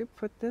want to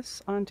put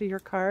this onto your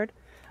card.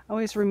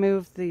 Always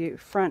remove the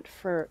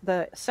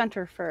the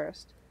center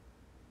first,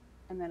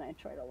 and then I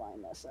try to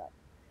line this up.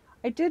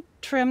 I did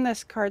trim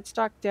this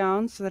cardstock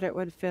down so that it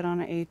would fit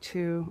on an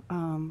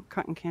A2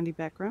 cotton candy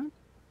background.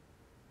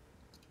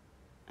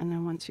 And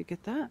then once you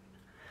get that,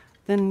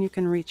 then you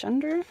can reach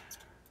under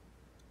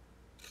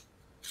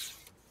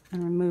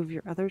and remove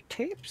your other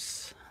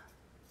tapes.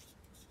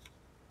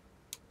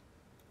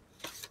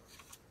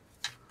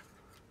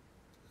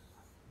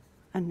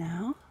 And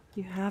now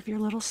you have your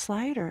little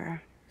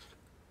slider.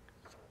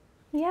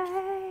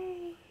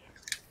 Yay!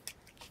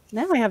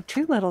 Now I have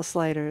 2 little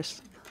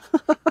sliders.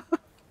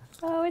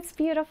 Oh, it's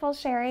beautiful,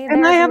 Shari.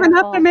 And I have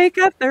enough to make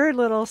a 3rd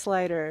little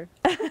slider.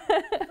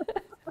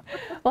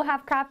 We'll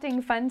have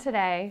crafting fun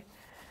today.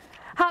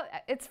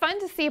 It's fun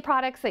to see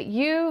products that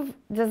you've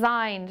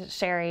designed,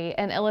 Shari,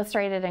 and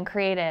illustrated and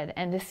created,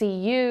 and to see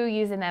you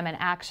using them in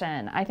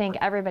action. I think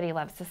everybody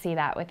loves to see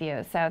that with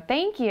you. So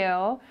thank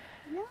you.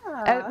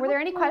 Yeah. Were there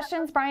any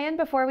questions, Brian,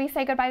 before we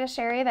say goodbye to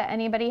Shari that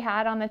anybody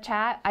had on the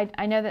chat?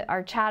 I know that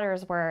our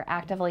chatters were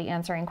actively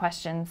answering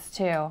questions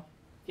too.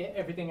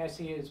 everything I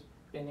see has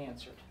been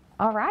answered.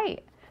 All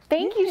right.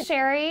 Thank you,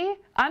 Shari.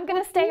 I'm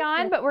going to stay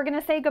on, but we're going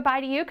to say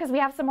goodbye to you because we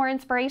have some more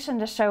inspiration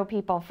to show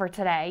people for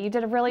today. You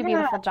did a really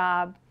beautiful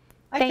job.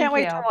 I can't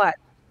wait to watch.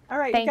 All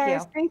right, you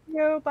guys. Thank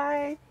you.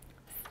 Bye.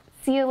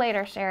 See you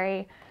later,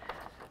 Shari.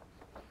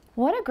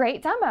 What a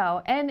great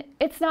demo. And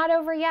it's not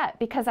over yet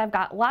because I've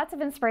got lots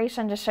of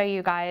inspiration to show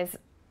you guys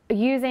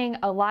using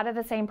a lot of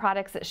the same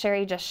products that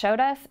Shari just showed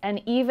us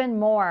and even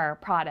more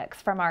products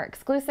from our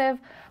exclusive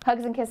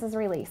Hugs and Kisses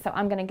release. So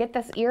I'm gonna get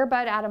this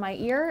earbud out of my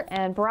ear,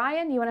 and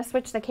Brian, you wanna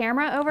switch the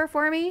camera over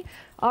for me?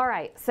 All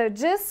right, so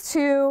just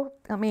to,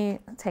 let me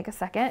take a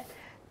second,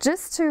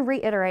 just to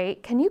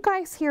reiterate, can you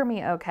guys hear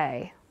me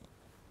okay?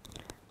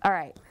 All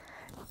right,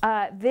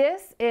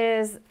 this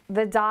is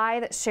the die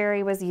that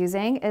Shari was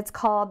using. It's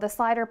called the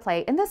slider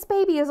plate, and this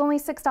baby is only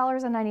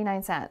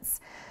 $6.99.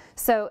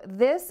 So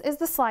this is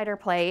the slider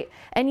plate,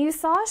 and you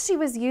saw she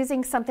was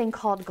using something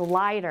called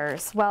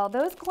gliders. Well,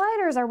 those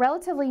gliders are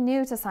relatively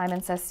new to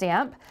Simon Says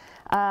Stamp.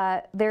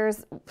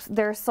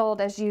 They're sold,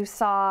 as you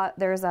saw,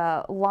 there's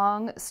a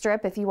long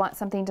strip if you want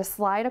something to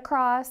slide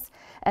across,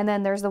 and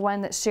then there's the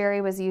one that Shari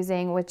was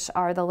using, which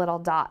are the little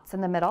dots in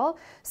the middle.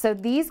 So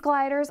these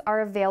gliders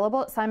are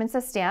available at Simon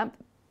Says Stamp.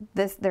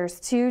 There's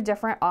two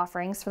different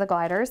offerings for the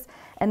gliders,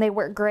 and they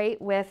work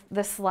great with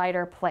the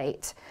slider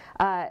plate.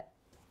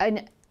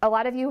 And a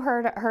lot of you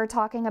heard her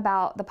talking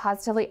about the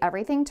Positively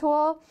Everything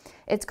tool.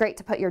 It's great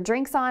to put your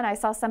drinks on. I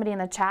saw somebody in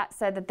the chat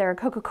said that their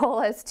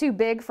Coca-Cola is too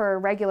big for a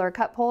regular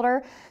cup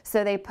holder,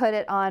 so they put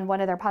it on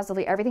one of their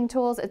Positively Everything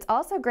tools. It's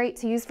also great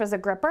to use as a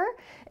gripper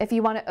if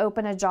you want to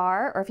open a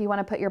jar or if you want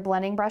to put your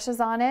blending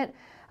brushes on it.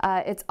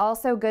 It's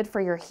also good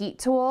for your heat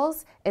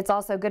tools. It's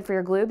also good for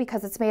your glue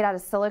because it's made out of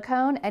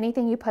silicone.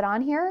 Anything you put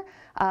on here,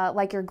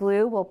 like your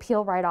glue, will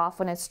peel right off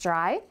when it's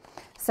dry.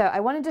 So I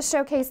wanted to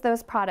showcase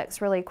those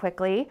products really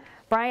quickly.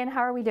 Brian, how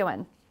are we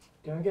doing?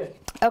 Doing good.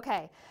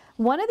 Okay.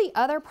 One of the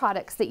other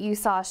products that you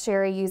saw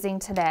Shari using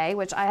today,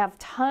 which I have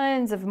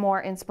tons of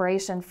more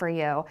inspiration for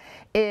you,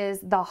 is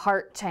the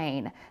heart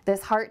chain.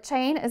 This heart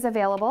chain is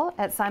available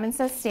at Simon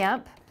Says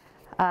Stamp.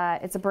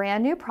 It's a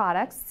brand new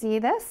product. See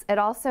this? It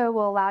also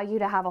will allow you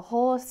to have a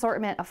whole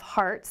assortment of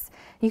hearts.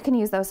 You can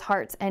use those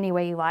hearts any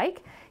way you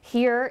like.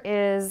 Here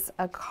is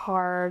a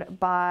card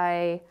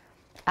by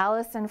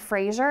Allison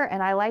Fraser,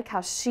 and I like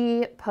how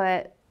she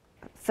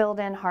filled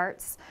in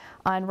hearts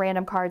on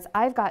random cards.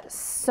 I've got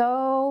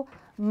so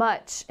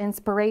much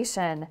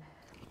inspiration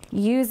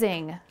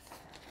using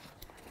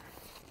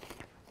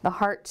the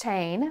heart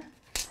chain.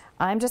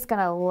 I'm just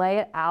gonna lay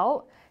it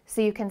out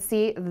so you can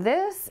see.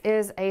 This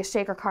is a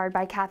shaker card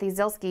by Kathy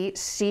Zilski.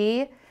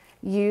 She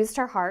used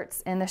her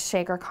hearts in the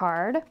shaker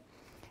card.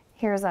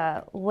 Here's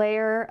a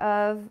layer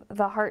of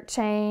the heart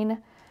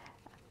chain.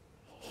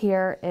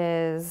 Here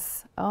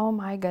is, oh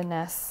my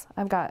goodness,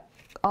 I've got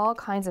all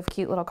kinds of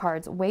cute little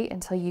cards. Wait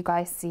until you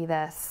guys see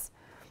this.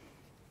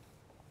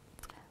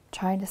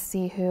 Trying to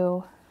see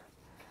who.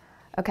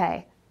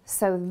 Okay,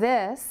 so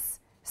this,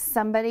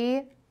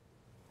 somebody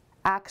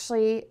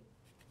actually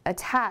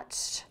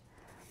attached,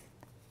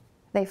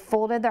 they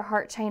folded their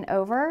heart chain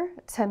over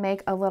to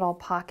make a little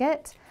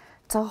pocket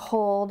to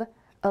hold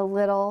a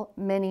little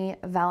mini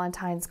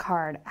Valentine's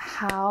card.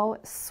 How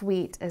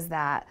sweet is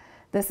that?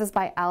 This is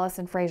by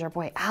Allison Fraser.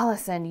 Boy,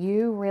 Allison,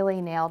 you really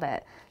nailed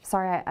it.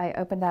 Sorry, I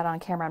opened that on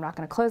camera. I'm not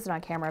going to close it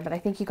on camera, but I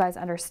think you guys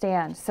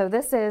understand. So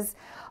this is,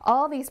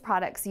 all these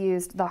products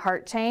used the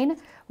heart chain,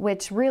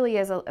 which really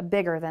is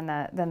bigger than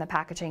the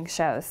packaging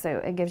shows. So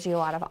it gives you a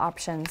lot of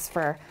options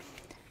for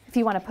if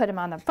you want to put them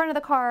on the front of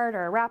the card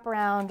or wrap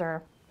around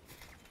or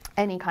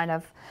any kind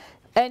of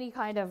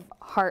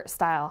heart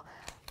style.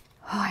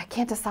 Oh, I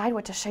can't decide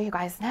what to show you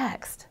guys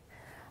next.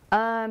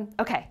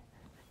 Okay.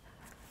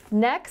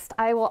 Next,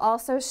 I will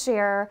also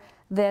share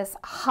this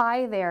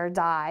Hi There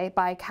die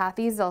by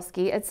Kathy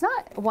Zilski. It's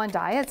not one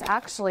die, it's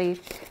actually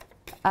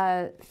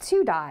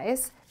two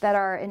dies that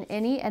are an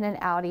innie and an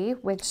outie,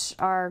 which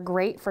are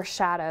great for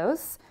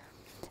shadows.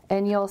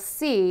 And you'll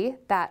see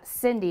that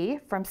Cindy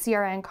from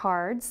CRN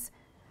Cards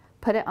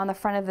put it on the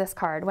front of this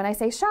card. When I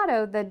say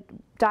shadow, the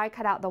die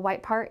cut out the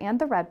white part and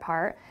the red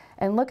part.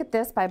 And look at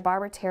this by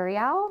Barbara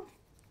Terriau.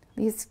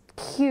 These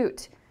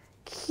cute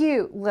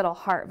little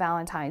heart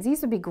valentines.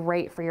 These would be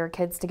great for your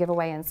kids to give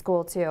away in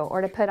school too,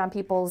 or to put on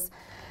people's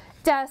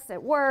desks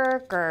at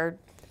work or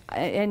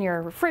in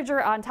your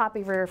refrigerator, on top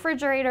of your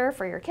refrigerator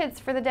for your kids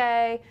for the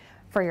day,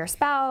 for your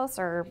spouse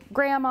or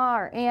grandma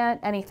or aunt,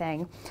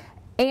 anything.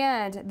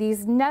 And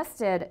these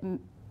nested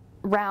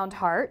round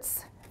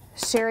hearts,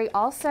 Shari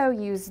also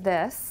used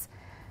this,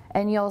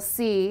 and you'll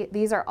see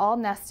these are all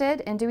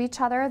nested into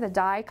each other. The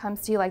die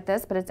comes to you like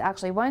this, but it's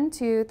actually 1,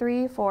 2,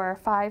 3, 4,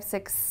 5,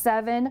 6,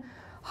 7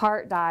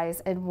 heart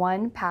dies in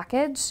one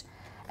package.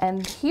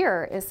 And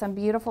here is some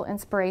beautiful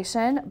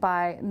inspiration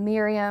by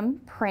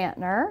Miriam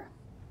Prantner.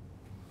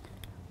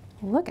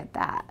 Look at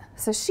that.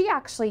 So she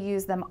actually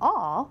used them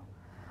all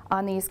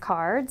on these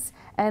cards,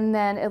 and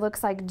then it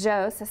looks like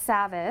Joe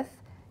Sasavith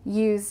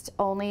used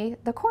only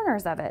the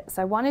corners of it.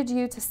 So I wanted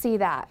you to see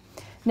that.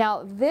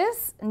 Now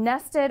this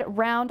nested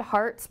round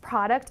hearts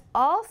product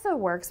also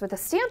works with a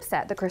stamp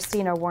set that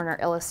Christina Warner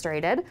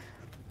illustrated.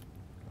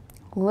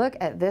 Look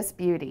at this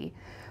beauty.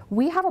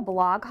 We have a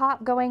blog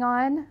hop going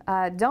on.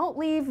 Don't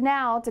leave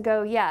now to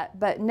go yet,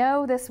 but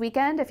know this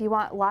weekend if you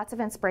want lots of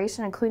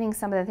inspiration, including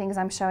some of the things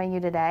I'm showing you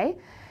today,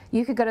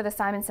 you could go to the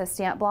Simon Says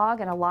Stamp blog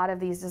and a lot of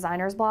these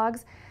designers'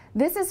 blogs.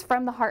 This is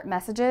from the heart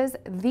messages.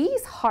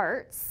 These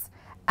hearts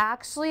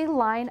actually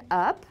line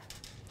up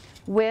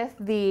with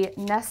the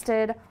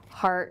nested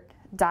heart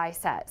die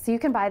set. So you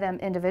can buy them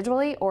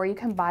individually or you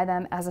can buy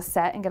them as a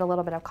set and get a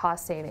little bit of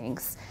cost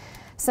savings.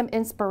 Some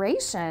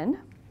inspiration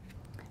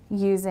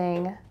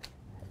using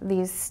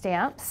these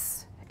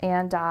stamps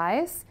and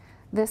dies.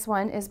 This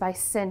one is by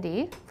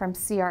Cindy from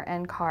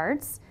CRN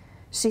Cards.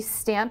 She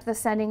stamped the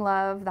Sending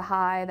Love, the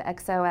Hi, the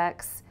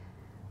XOX,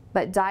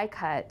 but die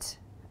cut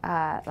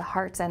the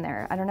hearts in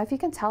there. I don't know if you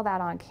can tell that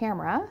on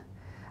camera.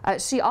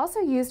 She also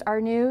used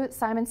our new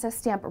Simon Says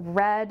Stamp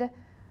red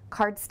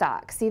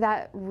cardstock. See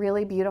that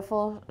really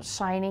beautiful,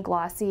 shiny,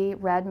 glossy,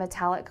 red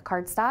metallic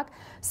cardstock?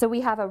 So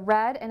we have a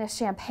red and a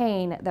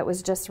champagne that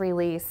was just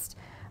released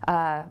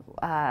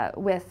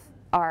with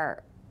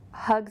our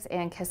Hugs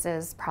and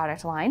Kisses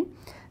product line.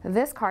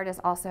 This card is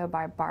also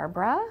by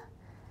Barbara.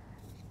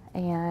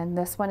 And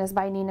this one is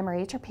by Nina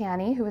Marie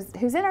Trapani,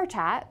 who's in our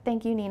chat.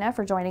 Thank you, Nina,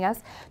 for joining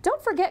us.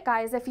 Don't forget,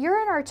 guys, if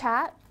you're in our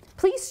chat,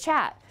 please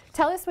chat.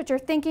 Tell us what you're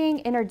thinking.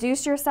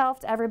 Introduce yourself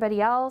to everybody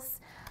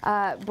else.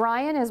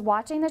 Brian is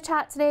watching the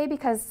chat today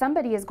because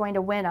somebody is going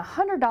to win a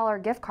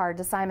 $100 gift card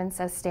to Simon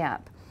Says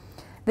Stamp.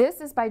 This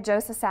is by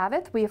Joseph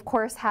Savith. We, of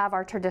course, have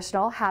our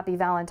traditional Happy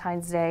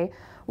Valentine's Day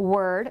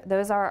word.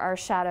 Those are our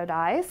shadow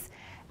dies.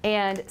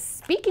 And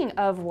speaking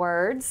of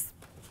words,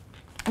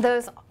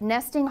 those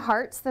nesting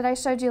hearts that I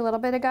showed you a little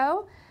bit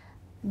ago,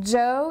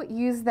 Joe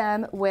used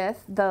them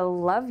with the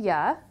love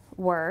ya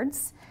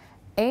words,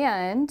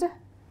 and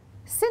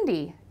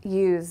Cindy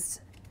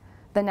used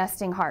the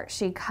nesting heart.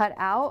 She cut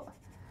out,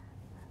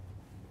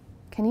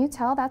 can you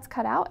tell that's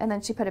cut out? And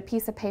then she put a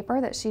piece of paper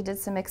that she did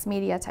some mixed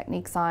media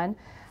techniques on.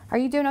 Are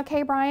you doing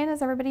okay, Brian?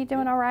 Is everybody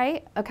doing all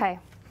right? Okay.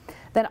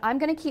 Then I'm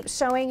going to keep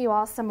showing you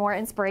all some more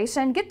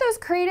inspiration. Get those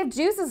creative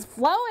juices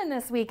flowing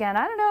this weekend.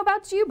 I don't know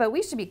about you, but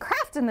we should be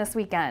crafting this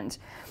weekend.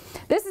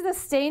 This is a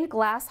stained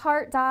glass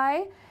heart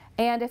die.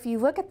 And if you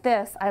look at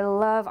this, I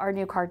love our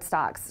new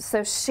cardstocks.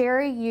 So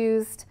Shari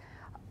used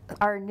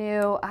our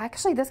new,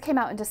 actually this came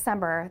out in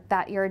December,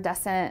 that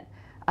iridescent,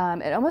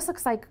 it almost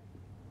looks like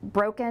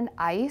broken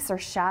ice or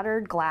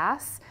shattered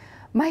glass.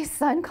 My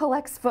son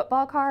collects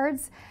football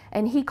cards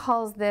and he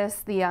calls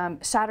this the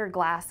shattered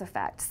glass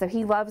effect. So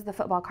he loves the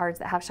football cards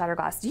that have shattered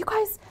glass. Do you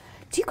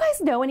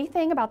guys know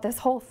anything about this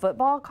whole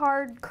football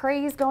card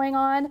craze going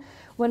on?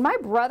 When my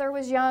brother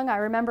was young, I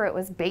remember it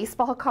was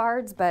baseball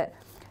cards, but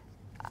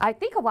I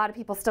think a lot of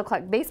people still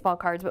collect baseball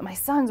cards, but my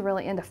son's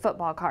really into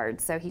football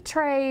cards. So he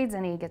trades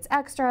and he gets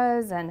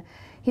extras and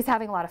he's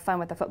having a lot of fun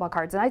with the football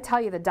cards. And I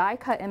tell you, the die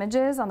cut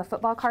images on the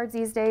football cards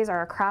these days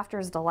are a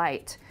crafter's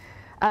delight.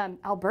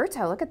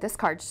 Alberto, look at this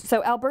card.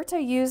 So Alberto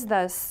used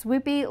the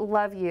swoopy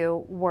love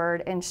you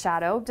word in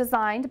shadow,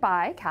 designed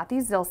by Kathy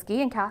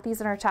Zilski, and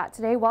Kathy's in our chat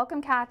today.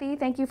 Welcome, Kathy.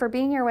 Thank you for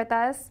being here with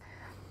us.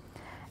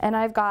 And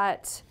I've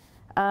got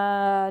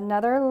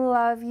another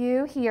love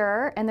you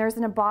here, and there's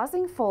an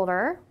embossing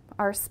folder,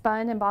 our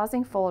spun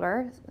embossing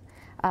folder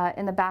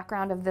in the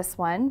background of this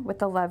one with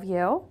the love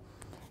you.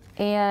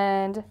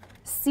 And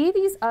see,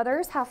 these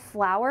others have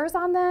flowers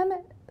on them.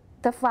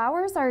 The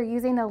flowers are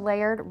using the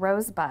layered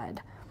rosebud.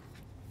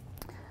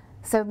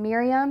 So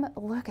Miriam,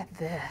 look at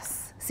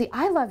this. See,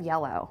 I love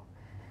yellow.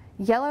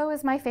 Yellow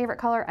is my favorite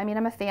color. I mean,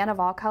 I'm a fan of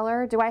all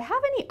color. Do I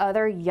have any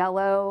other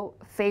yellow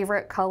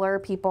favorite color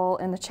people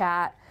in the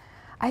chat?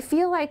 I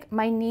feel like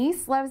my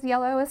niece loves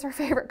yellow as her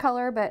favorite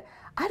color, but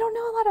I don't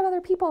know a lot of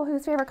other people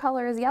whose favorite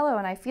color is yellow,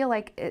 and I feel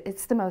like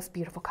it's the most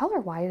beautiful color.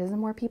 Why doesn't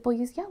more people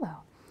use yellow?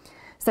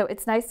 So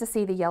it's nice to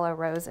see the yellow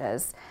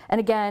roses.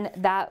 And again,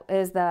 that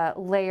is the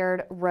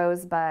layered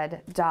rosebud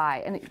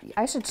die. And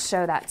I should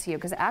show that to you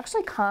because it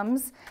actually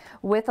comes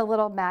with a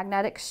little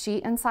magnetic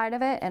sheet inside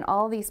of it and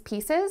all these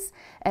pieces.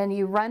 And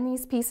you run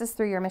these pieces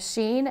through your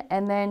machine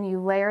and then you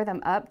layer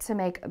them up to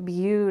make a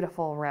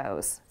beautiful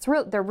rose.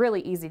 They're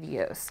really easy to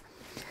use.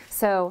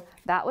 So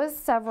that was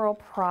several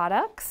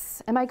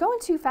products. Am I going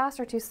too fast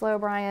or too slow,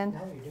 Brian? No,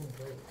 you're doing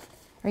great.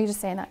 Are you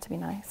just saying that to be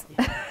nice?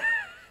 Yeah.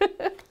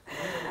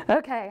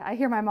 Okay, I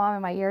hear my mom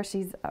in my ear.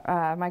 She's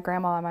my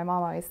grandma and my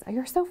mom always,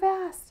 you're so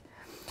fast.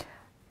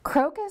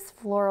 Crocus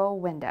floral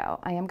window.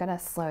 I am going to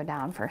slow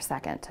down for a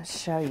second to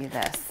show you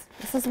this.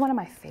 This is one of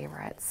my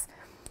favorites.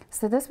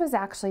 So this was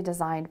actually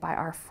designed by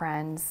our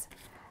friends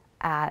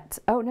at,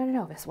 oh,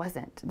 no, this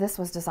wasn't. This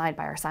was designed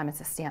by our Simon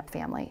Says Stamp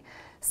family.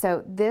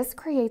 So this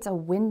creates a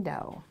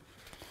window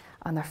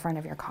on the front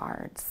of your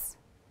cards.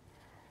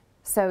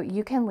 So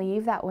you can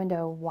leave that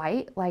window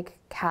white like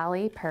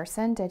Callie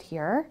Pearson did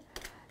here.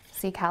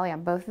 See Callie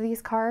on both of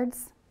these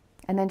cards?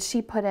 And then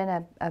she put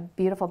in a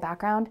beautiful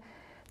background.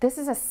 This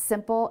is a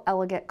simple,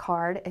 elegant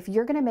card. If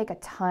you're gonna make a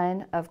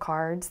ton of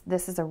cards,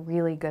 this is a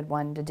really good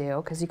one to do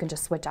because you can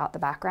just switch out the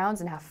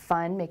backgrounds and have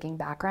fun making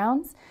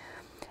backgrounds.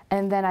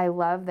 And then I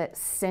love that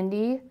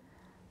Cindy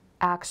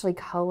actually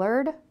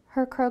colored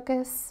her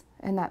crocus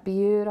in that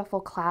beautiful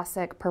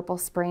classic purple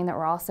spring that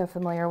we're all so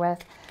familiar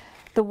with.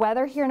 The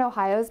weather here in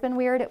Ohio has been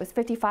weird. It was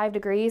 55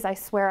 degrees. I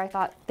swear I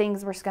thought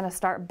things were gonna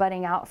start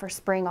budding out for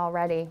spring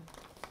already.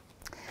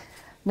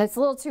 And it's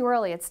a little too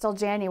early, it's still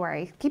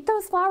January. Keep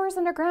those flowers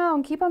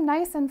underground, keep them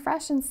nice and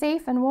fresh and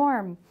safe and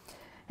warm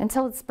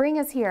until spring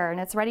is here and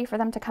it's ready for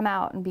them to come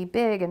out and be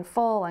big and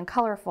full and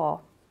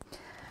colorful.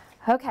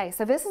 Okay,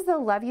 so this is the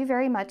Love You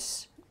Very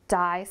Much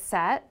die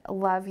set.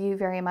 Love You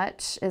Very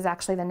Much is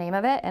actually the name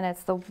of it, and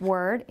it's the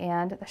word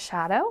and the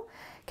shadow.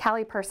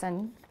 Callie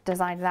Person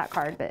designed that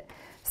card, but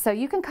so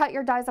you can cut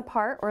your dies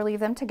apart or leave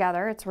them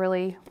together. It's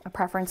really a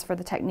preference for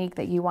the technique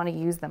that you want to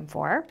use them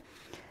for.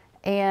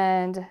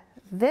 And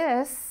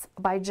this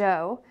by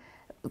Joe.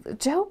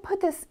 Joe put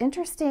this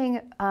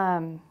interesting,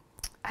 I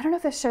don't know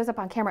if this shows up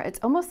on camera, it's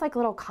almost like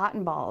little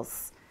cotton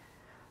balls.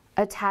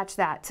 Attach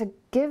that to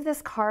give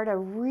this card a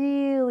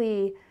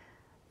really,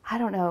 I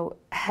don't know,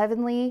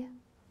 heavenly,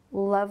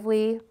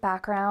 lovely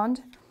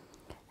background.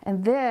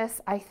 And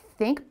this, I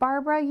think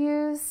Barbara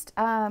used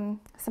some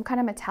kind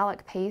of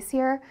metallic paste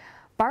here.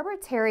 Barbara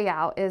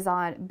Terriau is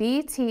on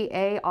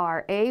BTARAYAO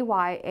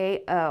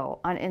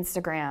on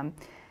Instagram.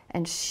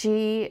 And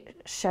she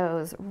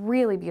shows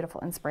really beautiful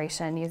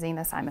inspiration using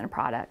the Simon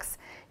products.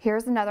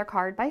 Here's another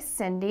card by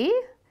Cindy,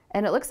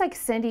 and it looks like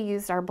Cindy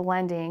used our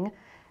blending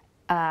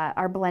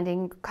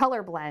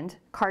color blend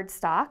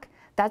cardstock.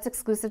 That's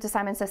exclusive to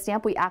Simon Says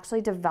Stamp. We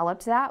actually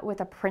developed that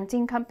with a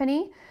printing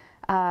company.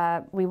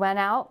 We went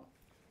out,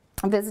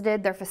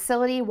 visited their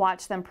facility,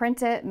 watched them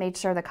print it, made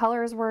sure the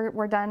colors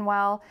were done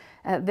well.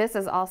 This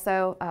is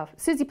also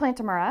Susie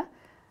Plantamura.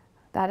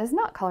 That is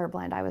not color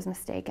blend, I was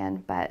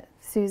mistaken, but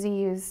Susie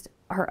used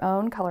her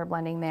own color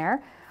blending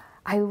there.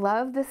 I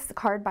love this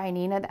card by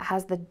Nina that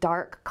has the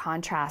dark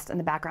contrast in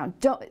the background.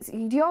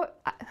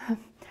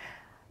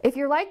 If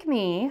you're like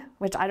me,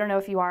 which I don't know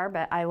if you are,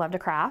 but I love to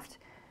craft,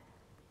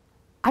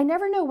 I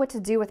never know what to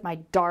do with my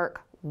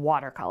dark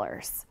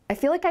watercolors. I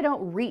feel like I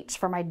don't reach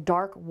for my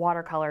dark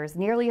watercolors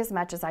nearly as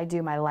much as I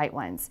do my light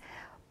ones.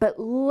 But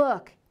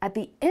look at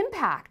the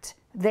impact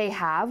they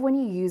have when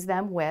you use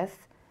them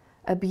with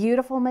a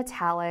beautiful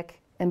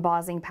metallic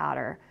embossing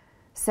powder.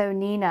 So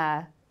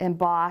Nina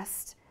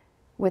embossed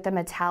with a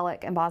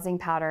metallic embossing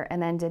powder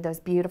and then did those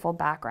beautiful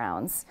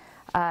backgrounds.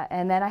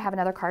 And then I have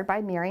another card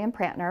by Miriam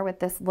Prantner with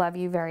this Love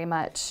You Very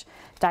Much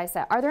die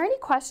set. Are there any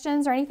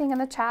questions or anything in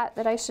the chat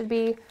that I should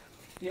be?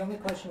 The only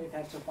question we've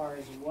had so far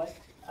is what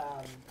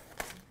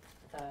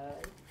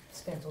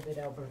stencil did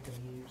Alberto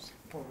use,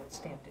 or what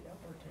stamp did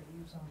Alberto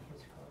use on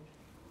his card?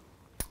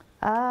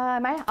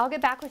 I'll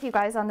get back with you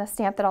guys on the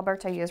stamp that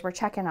Alberto used. We're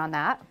checking on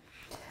that.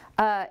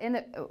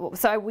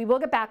 So we will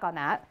get back on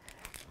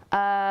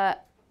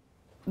that.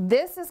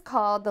 This is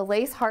called the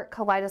Lace Heart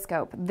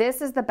Kaleidoscope.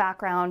 This is the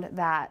background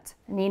that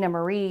Nina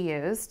Marie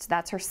used.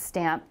 That's her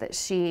stamp that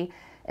she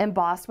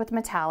embossed with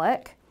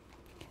metallic.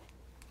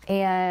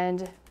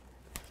 And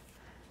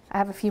I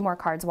have a few more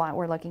cards while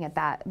we're looking at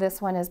that.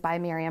 This one is by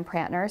Miriam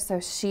Prantner. So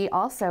she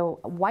also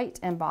white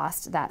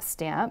embossed that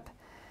stamp.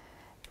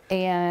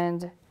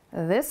 And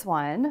this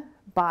one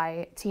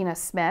by Tina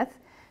Smith.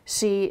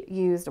 She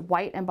used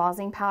white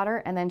embossing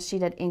powder and then she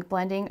did ink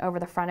blending over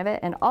the front of it.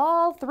 And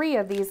all three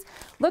of these,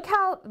 look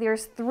how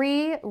there's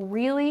three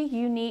really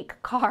unique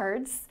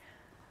cards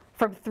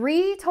from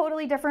three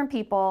totally different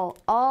people,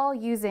 all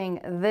using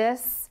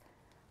this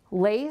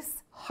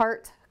Lace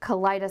Heart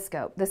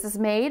Kaleidoscope. This is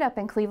made up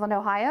in Cleveland,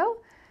 Ohio.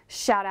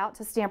 Shout out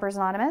to Stampers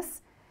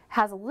Anonymous.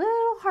 Has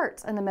little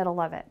hearts in the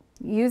middle of it.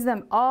 Use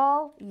them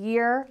all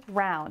year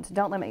round.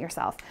 Don't limit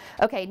yourself.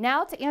 Okay,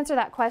 now to answer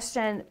that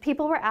question,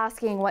 people were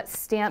asking what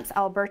stamps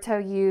Alberto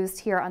used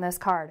here on this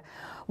card.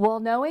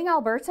 Well, knowing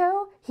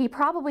Alberto, he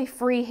probably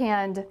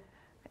freehand,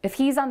 if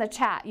he's on the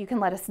chat, you can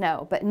let us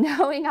know. But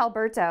knowing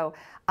Alberto,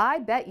 I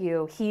bet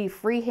you he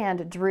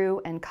freehand drew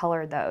and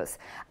colored those.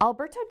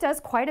 Alberto does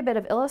quite a bit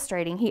of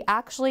illustrating. He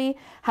actually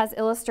has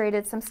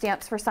illustrated some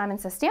stamps for Simon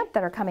Says Stamp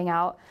that are coming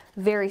out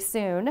very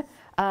soon.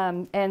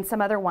 And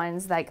some other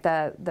ones like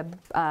the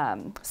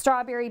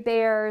strawberry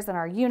bears and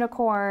our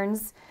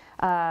unicorns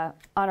on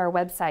our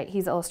website.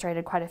 He's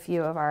illustrated quite a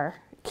few of our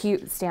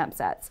cute stamp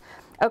sets.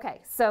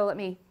 Okay, so let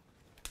me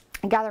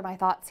gather my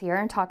thoughts here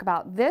and talk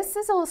about this.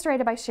 Is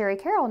illustrated by Shari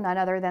Carroll, none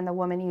other than the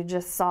woman you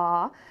just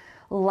saw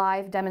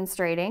live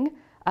demonstrating,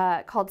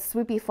 called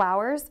Swoopy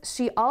Flowers.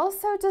 She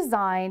also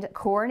designed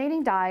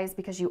coordinating dies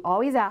because you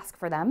always ask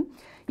for them.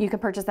 You can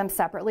purchase them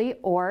separately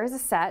or as a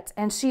set.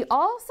 And she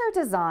also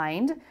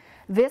designed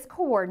this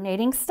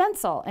coordinating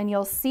stencil, and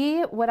you'll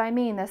see what I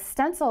mean. This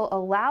stencil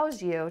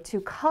allows you to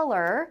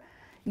color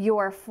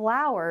your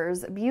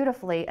flowers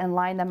beautifully and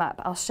line them up.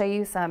 I'll show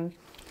you some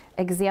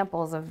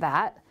examples of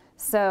that.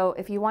 So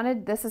if you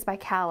wanted, this is by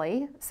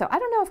Callie. So I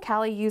don't know if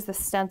Callie used the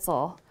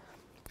stencil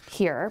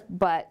here,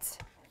 but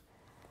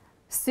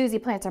Susie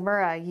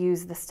Plantamura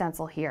used the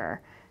stencil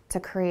here to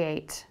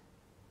create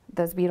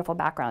those beautiful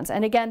backgrounds.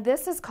 And again,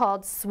 this is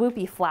called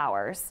Swoopy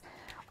Flowers.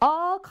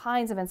 All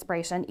kinds of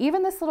inspiration,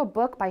 even this little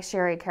book by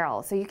Shari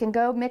Carroll. So you can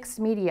go mixed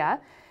media.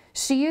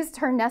 She used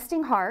her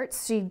nesting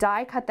hearts. She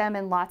die cut them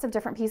in lots of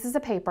different pieces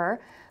of paper,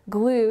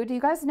 glued. Do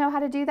you guys know how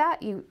to do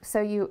that?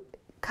 So you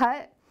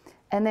cut,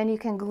 and then you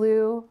can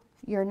glue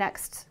your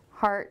next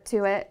heart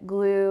to it,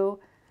 glue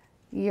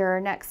your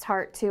next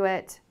heart to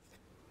it,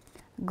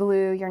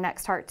 glue your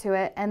next heart to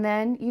it, and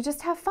then you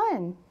just have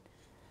fun.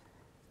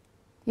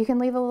 You can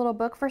leave a little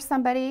book for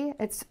somebody.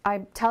 I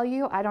tell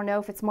you, I don't know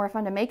if it's more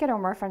fun to make it or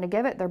more fun to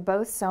give it. They're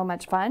both so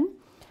much fun.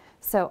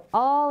 So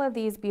all of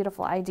these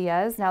beautiful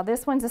ideas. Now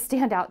this one's a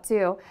standout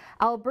too.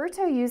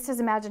 Alberto used his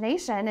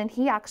imagination and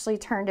he actually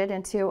turned it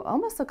into,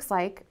 almost looks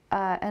like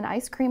an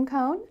ice cream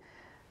cone.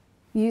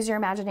 Use your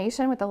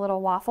imagination with a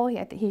little waffle.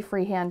 He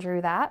freehand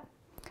drew that.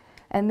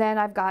 And then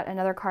I've got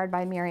another card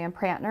by Miriam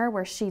Prantner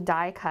where she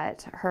die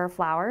cut her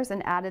flowers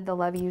and added the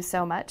Love You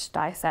So Much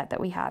die set that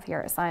we have here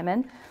at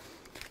Simon.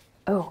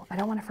 Oh, I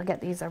don't want to forget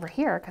these over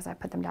here because I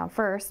put them down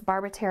first.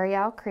 Barbara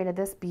Terriau created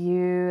this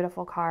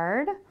beautiful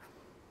card.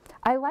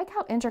 I like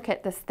how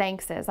intricate this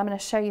thanks is. I'm going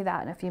to show you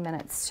that in a few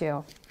minutes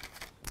too.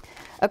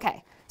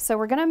 Okay, so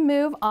we're going to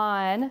move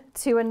on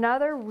to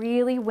another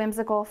really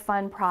whimsical,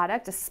 fun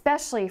product,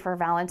 especially for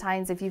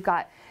Valentine's. If you've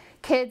got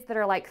kids that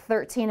are like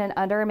 13 and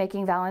under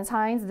making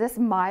Valentines, this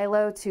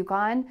Milo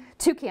toucan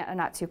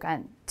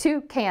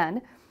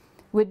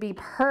would be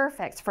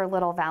perfect for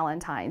little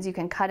Valentines. You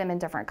can cut them in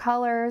different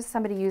colors.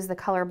 Somebody used the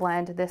color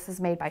blend. This is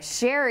made by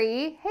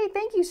Shari. Hey,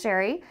 thank you,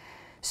 Shari.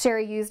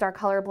 Shari used our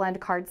color blend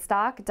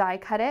cardstock, die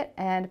cut it,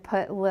 and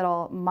put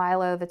little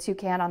Milo the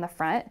toucan on the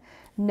front.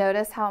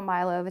 Notice how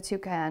Milo the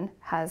toucan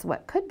has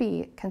what could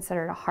be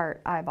considered a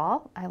heart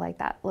eyeball. I like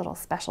that little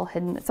special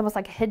hidden, it's almost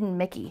like a hidden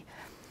Mickey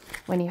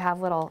when you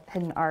have little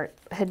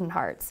hidden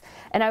hearts.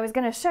 And I was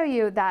gonna show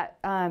you that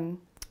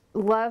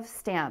love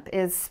stamp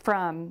is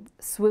from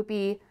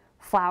Swoopy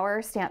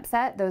Flower stamp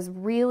set, those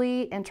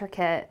really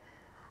intricate,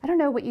 I don't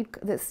know what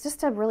it's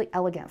just a really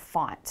elegant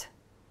font.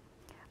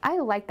 I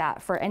like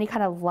that for any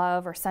kind of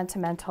love or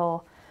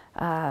sentimental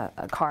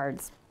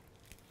cards.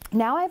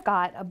 Now I've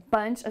got a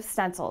bunch of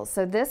stencils.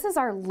 So this is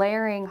our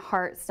layering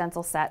heart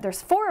stencil set.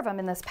 There's 4 of them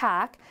in this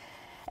pack,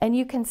 and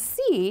you can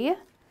see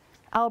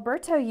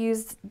Alberto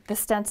used the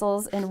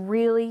stencils in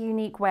really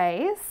unique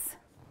ways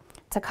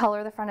to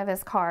color the front of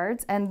his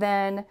cards, and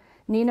then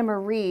Nina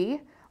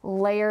Marie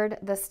layered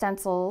the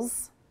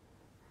stencils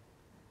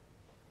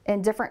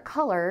in different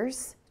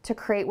colors to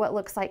create what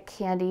looks like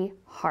candy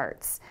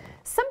hearts.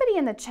 Somebody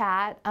in the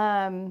chat,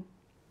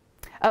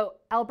 oh,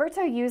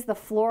 Alberto used the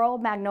floral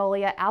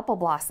magnolia apple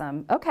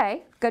blossom.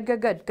 Okay,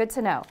 good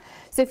to know.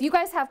 So if you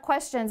guys have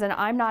questions and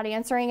I'm not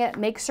answering it,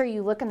 make sure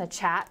you look in the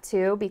chat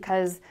too,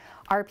 because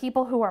our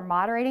people who are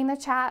moderating the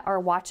chat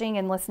are watching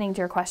and listening to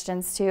your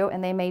questions too,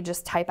 and they may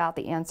just type out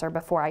the answer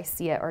before I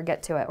see it or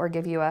get to it or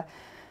give you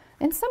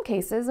in some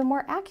cases, a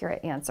more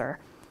accurate answer.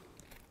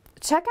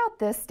 Check out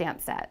this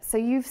stamp set. So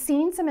you've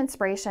seen some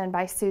inspiration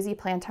by Susie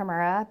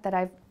Plantamura that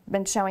I've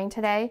been showing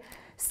today.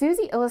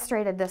 Susie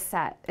illustrated this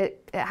set.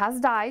 It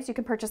has dies. You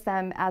can purchase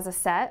them as a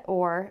set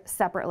or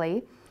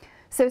separately.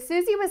 So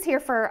Susie was here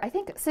for, I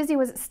think Susie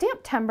was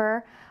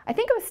Stamp-tember. I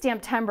think it was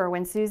Stamp-tember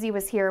when Susie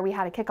was here. We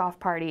had a kickoff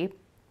party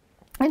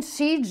and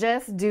she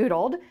just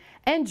doodled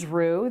and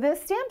drew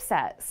this stamp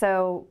set.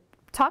 So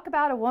talk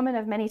about a woman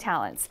of many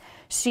talents.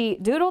 She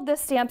doodled this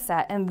stamp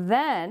set, and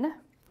then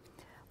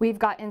we've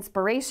got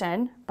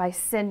inspiration by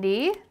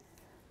Cindy.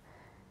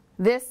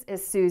 This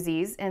is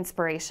Susie's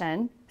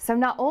inspiration. So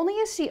not only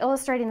is she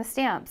illustrating the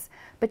stamps,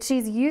 but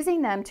she's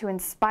using them to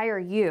inspire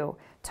you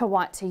to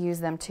want to use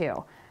them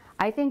too.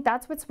 I think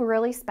that's what's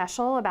really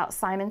special about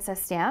Simon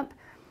Says Stamp,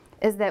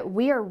 is that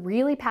we are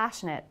really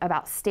passionate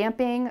about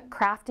stamping,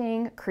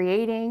 crafting,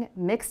 creating,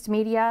 mixed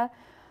media.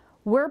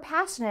 We're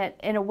passionate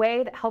in a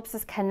way that helps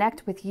us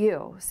connect with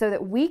you so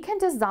that we can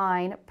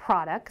design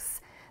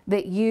products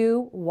that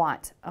you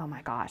want. Oh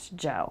my gosh,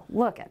 Joe,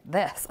 look at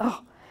this.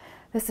 Oh,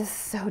 this is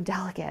so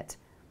delicate.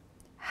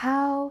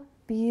 How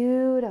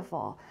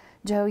beautiful.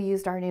 Joe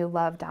used our new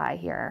love die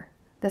here.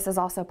 This is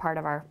also part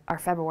of our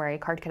February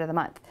card kit of the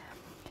month.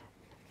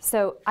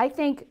 So I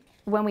think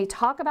when we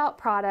talk about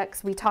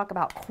products, we talk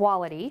about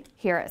quality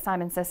here at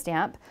Simon Says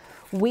Stamp.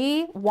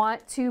 We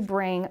want to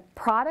bring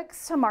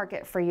products to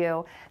market for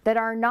you that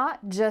are not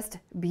just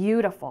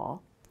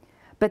beautiful,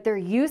 but they're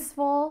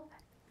useful,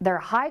 they're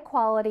high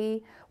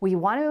quality. We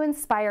want to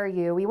inspire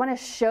you. We want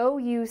to show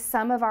you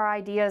some of our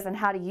ideas and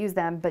how to use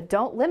them, but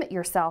don't limit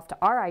yourself to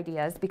our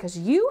ideas because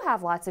you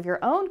have lots of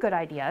your own good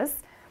ideas.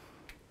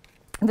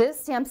 This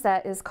stamp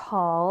set is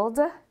called,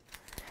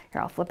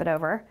 here I'll flip it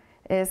over,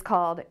 is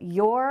called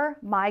You're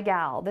My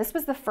Gal. This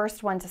was the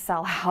first one to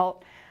sell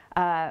out.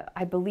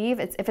 I believe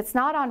if it's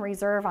not on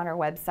reserve on our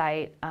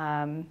website,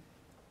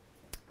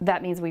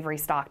 that means we've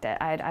restocked it.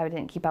 I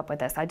didn't keep up with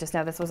this. I just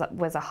know this was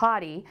a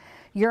hottie.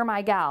 You're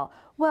My Gal.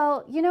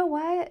 Well, you know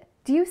what?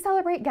 Do you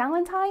celebrate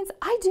Galentine's?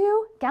 I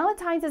do.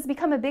 Galentine's has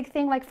become a big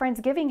thing like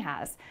Friendsgiving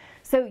has.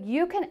 So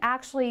you can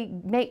actually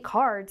make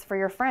cards for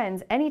your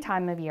friends any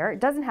time of year. It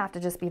doesn't have to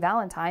just be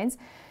Valentine's.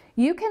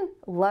 You can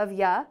love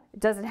ya. It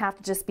doesn't have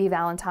to just be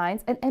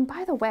Valentine's. And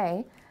by the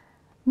way,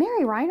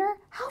 Mary Reiner,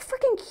 how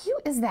freaking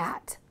cute is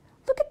that?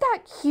 Look at that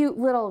cute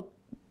little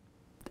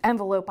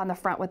envelope on the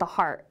front with a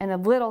heart and a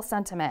little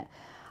sentiment.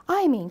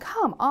 I mean,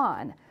 come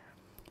on.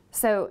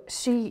 So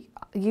she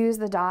used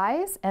the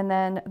dies and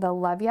then the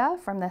Love Ya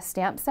from the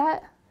stamp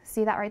set.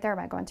 See that right there? Am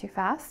I going too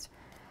fast?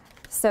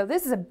 So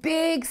this is a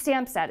big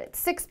stamp set. It's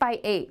 6 by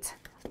 8.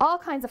 All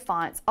kinds of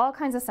fonts, all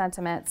kinds of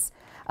sentiments.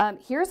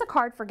 Here's a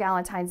card for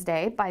Galentine's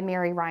Day by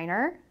Mary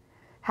Reiner.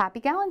 Happy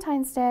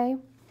Galentine's Day.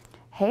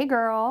 Hey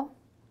girl.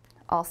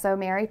 Also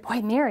Mary.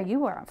 Boy, Mary,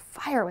 you are on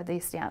fire with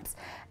these stamps.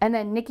 And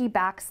then Nikki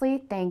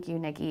Baxley. Thank you,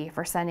 Nikki,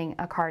 for sending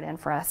a card in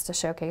for us to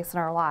showcase in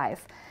our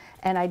live.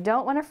 And I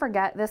don't want to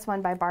forget this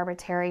one by Barbara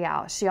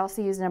Terriau. She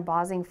also used an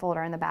embossing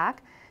folder in the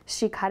back.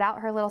 She cut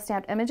out her little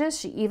stamped images.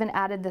 She even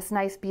added this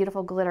nice,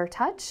 beautiful glitter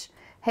touch.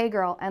 Hey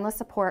girl, endless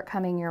support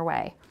coming your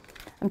way.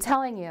 I'm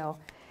telling you,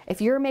 if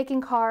you're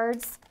making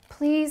cards,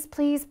 please,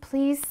 please,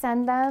 please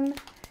send them.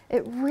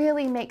 It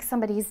really makes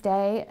somebody's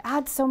day. It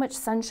adds so much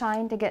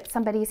sunshine to get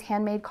somebody's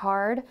handmade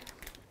card.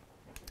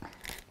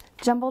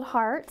 Jumbled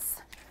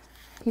hearts.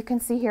 You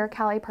can see here,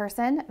 Callie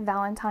Person,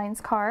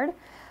 Valentine's card.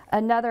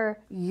 Another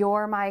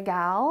You're My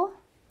Gal.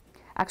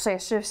 Actually, I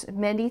should have,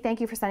 Mindy, thank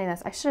you for sending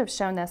this. I should have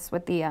shown this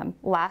with the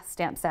last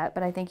stamp set,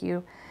 but I think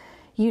you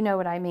know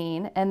what I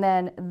mean. And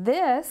then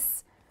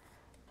this,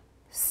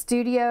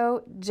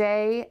 Studio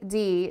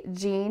JD,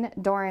 Jean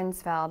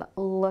Dorensfeld.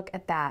 Look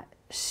at that.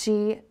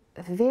 She,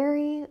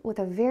 with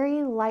a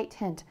very light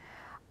hint.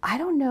 I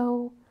don't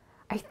know,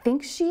 I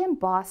think she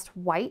embossed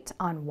white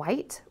on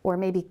white, or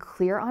maybe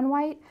clear on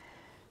white.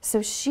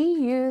 So she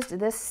used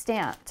this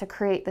stamp to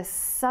create this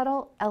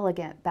subtle,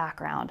 elegant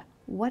background.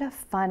 What a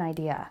fun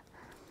idea.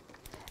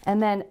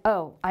 And then,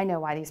 oh, I know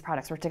why these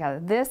products work together.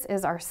 This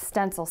is our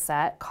stencil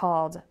set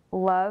called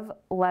Love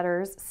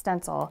Letters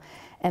Stencil.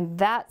 And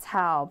that's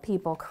how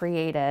people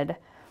created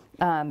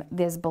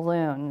these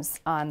balloons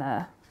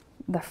on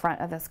the front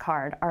of this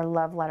card. Our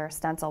Love Letter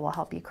Stencil will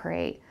help you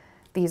create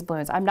these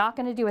balloons. I'm not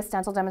going to do a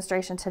stencil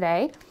demonstration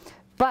today,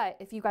 but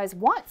if you guys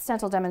want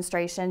stencil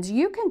demonstrations,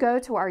 you can go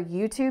to our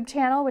YouTube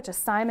channel, which is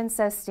Simon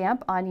Says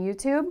Stamp on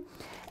YouTube,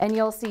 and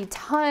you'll see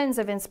tons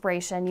of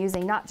inspiration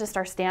using not just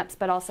our stamps,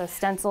 but also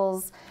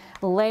stencils.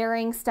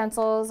 Layering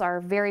stencils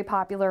are very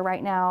popular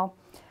right now.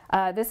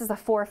 This is a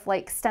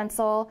 4-flake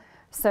stencil,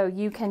 so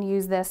you can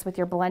use this with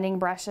your blending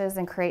brushes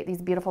and create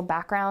these beautiful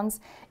backgrounds.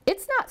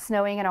 It's not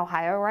snowing in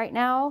Ohio right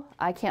now.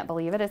 I can't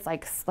believe it. It's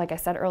like I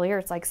said earlier,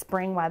 it's like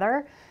spring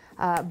weather,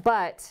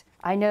 but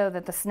I know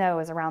that the snow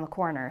is around the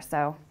corner,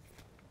 so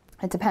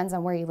it depends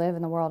on where you live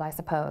in the world, I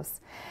suppose.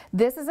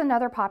 This is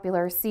another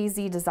popular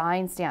CZ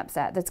design stamp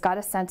set that's got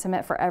a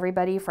sentiment for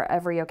everybody, for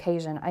every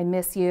occasion. I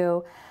miss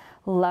you,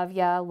 love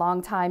ya,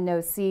 long time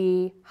no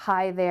see,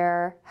 hi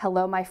there,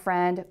 hello my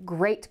friend,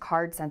 great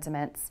card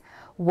sentiments.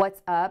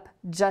 What's up,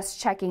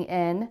 just checking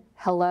in,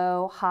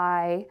 hello,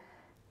 hi,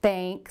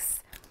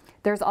 thanks.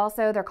 There's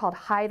also, they're called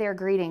Hi There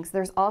Greetings.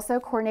 There's also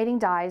coordinating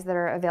dies that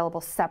are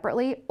available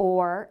separately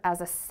or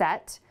as a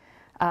set.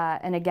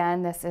 And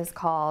again, this is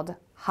called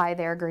Hi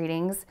There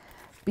Greetings.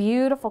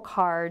 Beautiful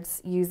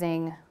cards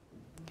using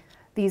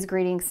these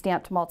greetings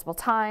stamped multiple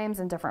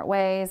times in different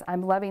ways.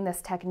 I'm loving this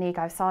technique.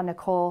 I saw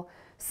Nicole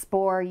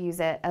Spohr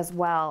use it as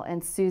well.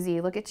 And Susie,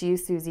 look at you,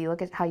 Susie.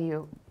 Look at how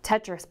you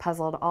Tetris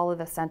puzzled all of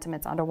the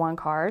sentiments onto one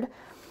card.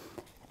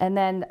 And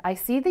then I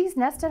see these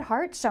nested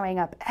hearts showing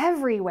up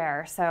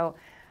everywhere. So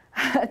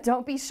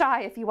don't be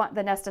shy if you want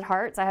the nested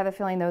hearts. I have a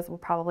feeling those will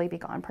probably be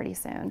gone pretty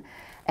soon.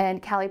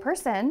 And Callie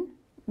Person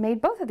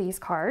made both of these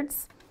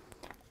cards.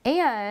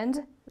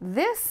 And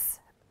this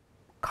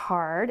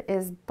card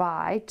is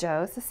by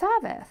Joe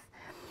Sasavith.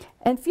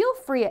 And feel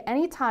free at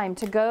any time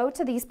to go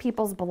to these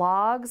people's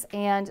blogs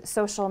and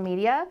social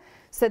media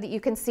so that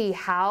you can see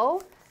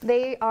how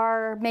they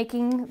are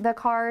making the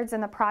cards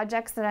and the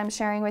projects that I'm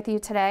sharing with you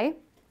today.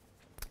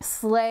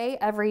 Slay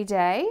every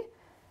day.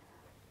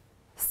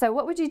 So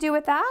what would you do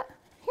with that?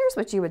 Here's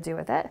what you would do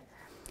with it.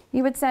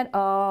 You would send,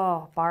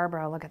 oh,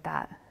 Barbara, look at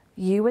that.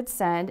 You would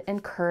send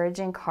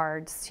encouraging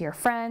cards to your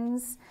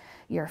friends,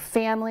 your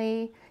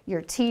family,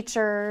 your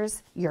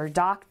teachers, your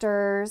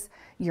doctors,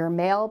 your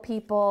mail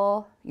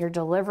people, your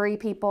delivery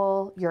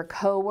people, your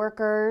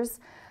co-workers,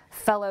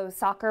 fellow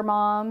soccer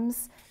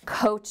moms,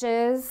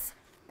 coaches.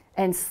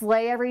 And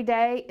slay every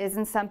day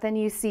isn't something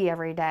you see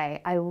every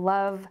day. I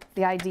love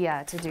the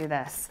idea to do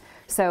this.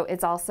 So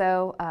it's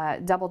also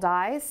double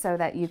dies so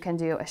that you can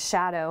do a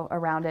shadow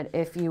around it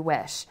if you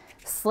wish.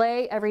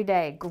 Slay every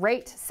day.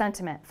 Great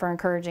sentiment for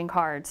encouraging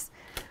cards.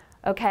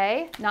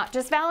 Okay, not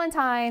just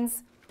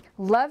Valentine's.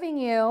 Loving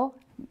you.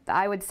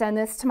 I would send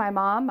this to my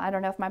mom. I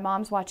don't know if my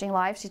mom's watching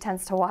live. She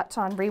tends to watch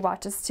on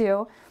rewatches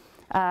too.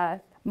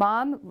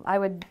 Mom,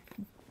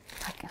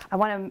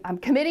 I'm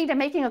committing to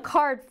making a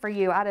card for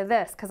you out of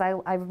this because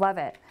I love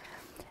it.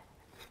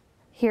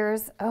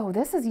 Here's, oh,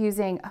 this is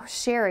using, oh,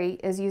 Shari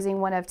is using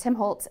one of Tim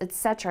Holtz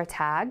Etc.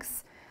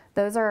 tags.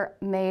 Those are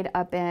made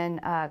up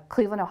in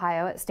Cleveland,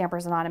 Ohio at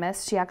Stampers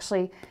Anonymous. She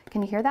actually,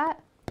 can you hear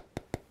that?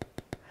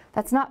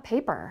 That's not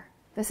paper.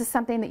 This is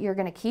something that you're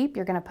going to keep.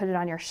 You're going to put it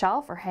on your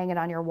shelf or hang it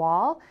on your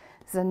wall.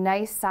 It's a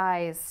nice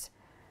sized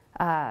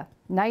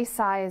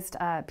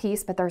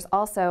piece, but there's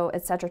also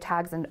Etc.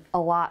 tags in a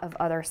lot of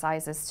other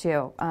sizes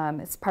too.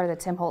 It's part of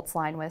the Tim Holtz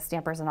line with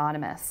Stampers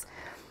Anonymous.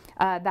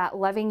 That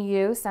loving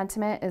you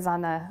sentiment is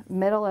on the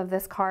middle of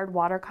this card,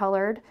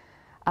 watercolored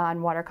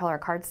on watercolor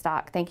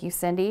cardstock. Thank you,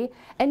 Cindy.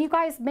 And you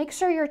guys, make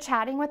sure you're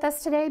chatting with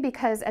us today,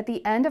 because at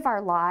the end of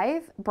our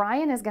live,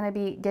 Brian is going to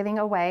be giving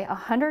away a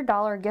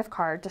 $100 gift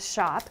card to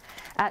shop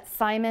at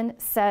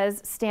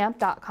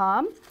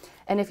simonsaysstamp.com.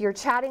 And if you're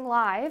chatting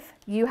live,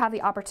 you have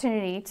the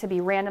opportunity to be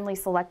randomly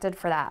selected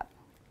for that.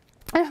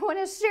 And I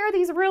want to share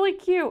these really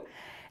cute.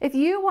 If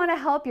you want to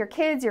help your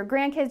kids, your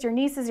grandkids, your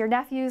nieces, your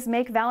nephews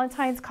make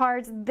Valentine's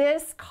cards,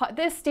 this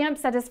stamp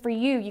set is for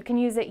you. You can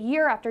use it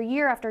year after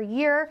year after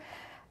year.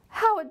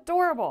 How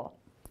adorable.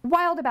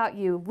 Wild About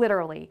You,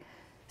 literally.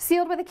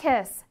 Sealed with a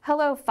Kiss.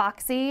 Hello,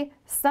 Foxy.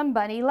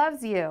 Somebody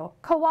Loves You.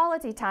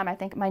 Koality Time. I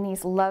think my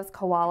niece loves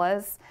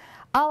koalas.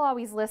 I'll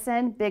Always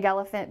Listen. Big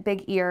Elephant,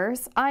 Big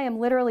Ears. I Am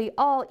Literally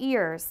All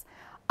Ears.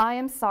 I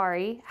Am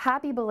Sorry.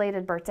 Happy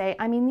Belated Birthday.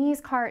 I mean,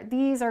 these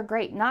are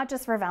great, not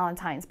just for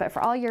Valentine's, but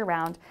for all year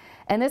round.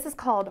 And this is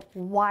called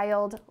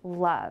Wild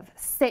Love.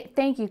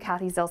 Thank you,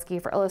 Kathy Zilski,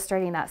 for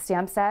illustrating that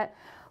stamp set.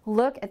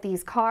 Look at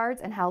these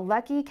cards and how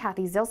lucky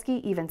Kathy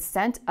Zilski even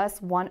sent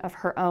us one of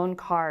her own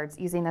cards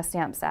using the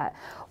stamp set.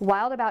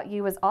 Wild About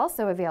You is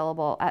also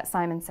available at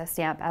Simon Says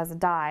Stamp as a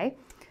die.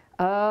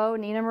 Oh,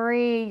 Nina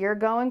Marie, you're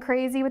going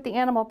crazy with the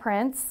animal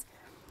prints.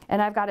 And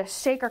I've got a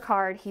shaker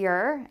card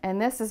here,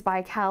 and this is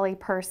by Callie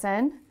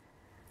Person.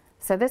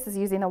 So this is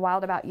using the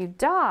Wild About You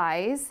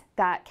dies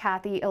that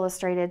Kathy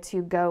illustrated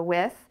to go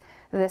with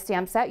the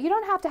stamp set. You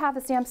don't have to have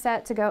the stamp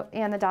set to go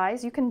and the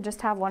dies. You can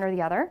just have one or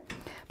the other.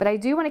 But I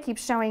do want to keep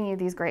showing you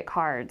these great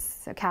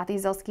cards. So Kathy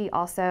Zilski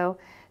also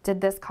did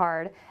this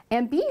card.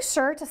 And be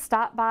sure to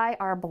stop by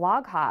our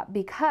blog hop,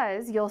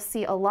 because you'll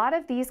see a lot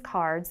of these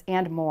cards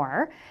and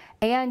more.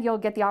 And you'll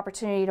get the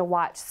opportunity to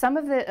watch. Some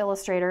of the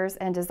illustrators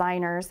and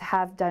designers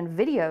have done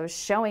videos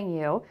showing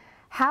you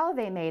how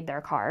they made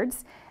their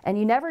cards. And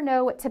you never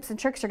know what tips and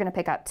tricks you're going to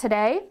pick up.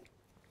 Today,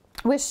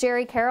 with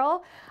Shari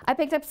Carroll, I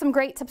picked up some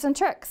great tips and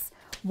tricks.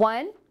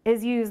 One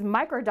is use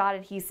micro dot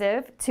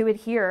adhesive to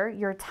adhere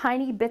your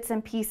tiny bits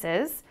and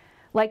pieces,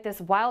 like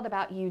this Wild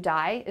About You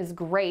die is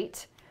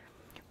great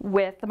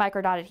with the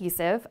micro dot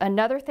adhesive.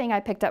 Another thing I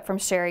picked up from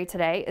Shari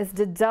today is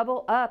to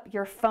double up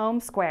your foam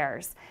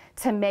squares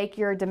to make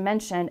your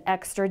dimension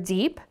extra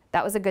deep.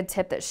 That was a good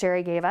tip that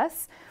Shari gave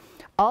us.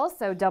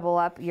 Also double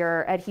up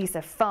your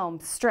adhesive foam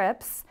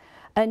strips.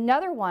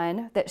 Another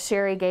one that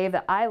Shari gave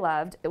that I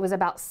loved, it was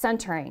about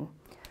centering.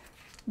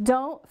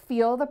 Don't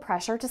feel the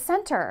pressure to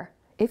center.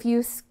 If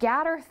you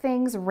scatter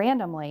things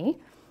randomly,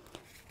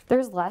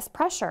 there's less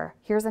pressure.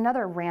 Here's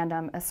another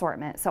random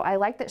assortment. So I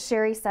like that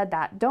Shari said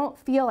that. Don't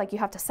feel like you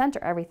have to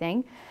center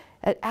everything.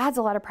 It adds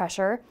a lot of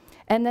pressure.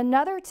 And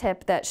another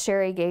tip that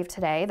Shari gave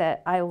today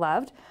that I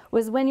loved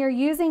was when you're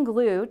using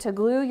glue to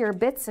glue your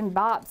bits and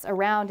bobs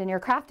around in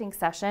your crafting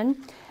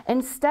session,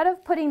 instead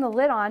of putting the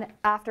lid on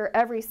after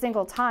every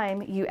single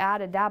time you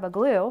add a dab of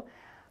glue,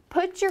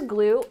 put your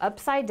glue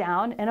upside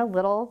down in a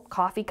little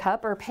coffee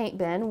cup or paint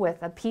bin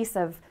with a piece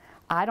of,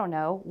 I don't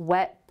know,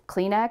 wet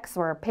Kleenex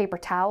or a paper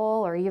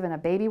towel or even a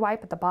baby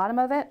wipe at the bottom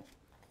of it.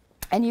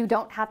 And you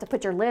don't have to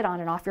put your lid on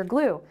and off your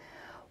glue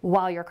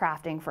while you're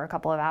crafting for a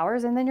couple of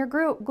hours, and then your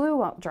glue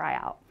won't dry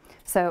out.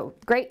 So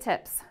great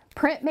tips.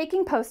 Print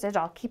making postage,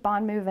 I'll keep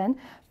on moving.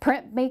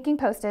 Print making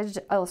postage,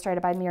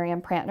 illustrated by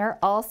Miriam Prantner,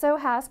 also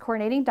has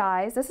coordinating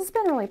dies. This has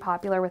been really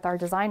popular with our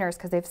designers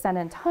because they've sent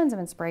in tons of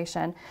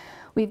inspiration.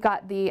 We've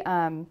got the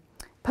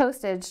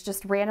postage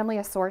just randomly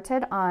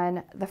assorted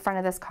on the front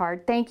of this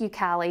card. Thank you,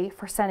 Callie,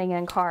 for sending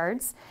in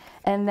cards.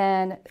 And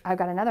then I've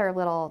got another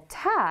little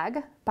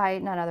tag by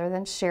none other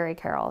than Shari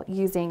Carroll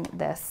using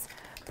this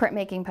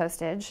printmaking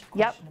postage.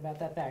 Question about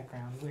that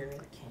background, where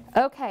it came.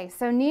 Okay,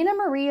 so Nina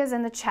Marie is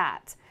in the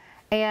chat,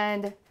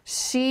 and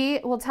she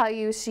will tell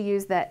you she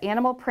used the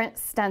animal print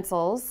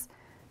stencils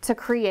to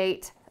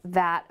create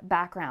that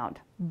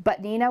background.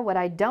 But Nina, what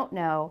I don't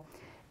know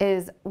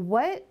is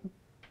what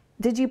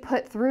did you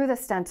put through the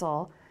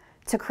stencil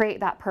to create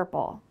that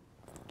purple?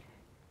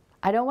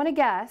 I don't want to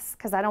guess,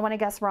 because I don't want to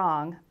guess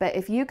wrong, but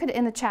if you could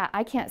in the chat,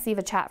 I can't see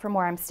the chat from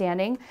where I'm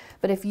standing,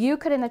 but if you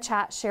could in the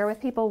chat share with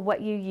people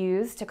what you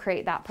used to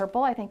create that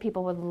purple, I think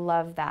people would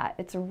love that.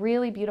 It's a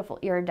really beautiful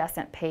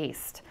iridescent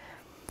paste.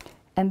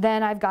 And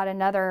then I've got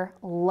another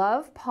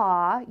Love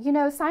Paw. You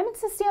know, Simon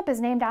Says Stamp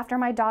is named after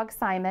my dog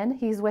Simon.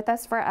 He's with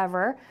us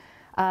forever.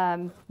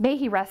 May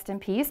he rest in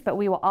peace, but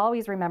we will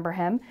always remember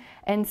him.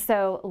 And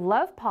so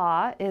Love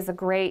Paw is a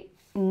great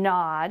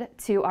nod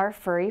to our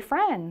furry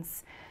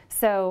friends.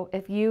 So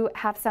if you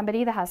have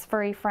somebody that has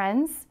furry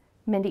friends,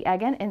 Mindy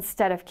Egan,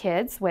 instead of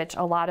kids, which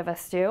a lot of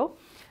us do,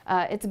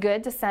 It's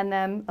good to send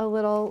them a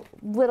little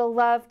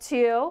love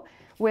too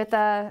with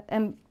a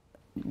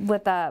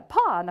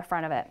paw on the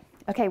front of it.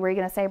 Okay, what are you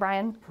gonna say,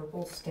 Brian?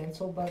 Purple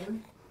stencil butter.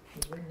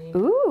 Is what Nina-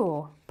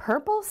 Ooh,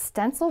 purple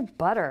stencil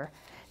butter.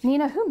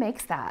 Nina, who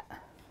makes that?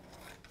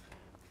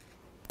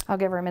 I'll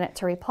give her a minute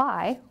to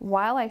reply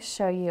while I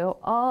show you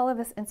all of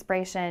this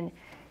inspiration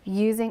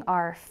using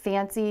our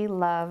Fancy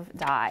Love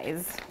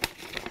dies.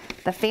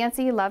 The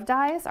Fancy Love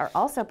dies are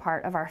also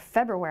part of our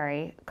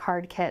February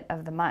card kit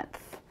of the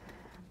month.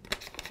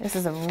 This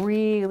is a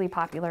really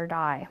popular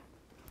die.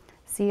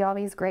 See all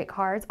these great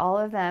cards? All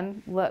of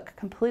them look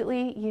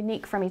completely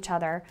unique from each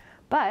other,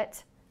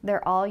 but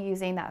they're all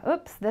using that.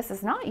 Oops, this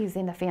is not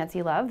using the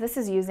Fancy Love. This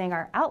is using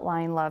our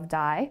Outline Love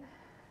die.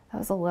 That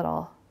was a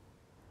little,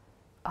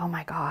 oh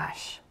my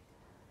gosh.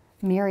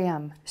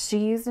 Miriam, she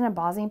used an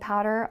embossing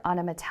powder on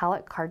a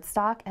metallic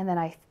cardstock and then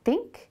I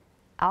think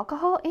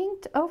alcohol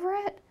inked over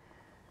it.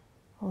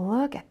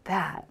 Look at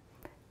that.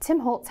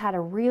 Tim Holtz had a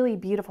really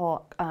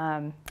beautiful,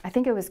 I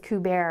think it was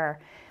Coubert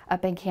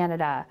up in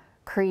Canada,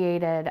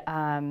 created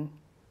a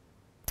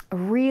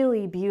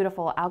really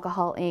beautiful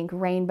alcohol ink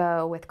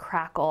rainbow with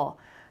crackle,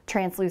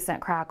 translucent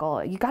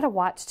crackle. You got to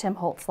watch Tim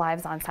Holtz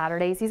lives on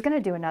Saturdays. He's going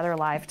to do another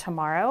live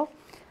tomorrow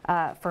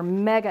for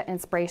mega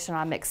inspiration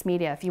on mixed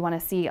media if you want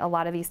to see a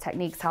lot of these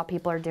techniques, how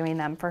people are doing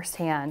them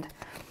firsthand.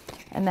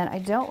 And then I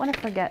don't want to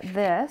forget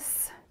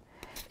this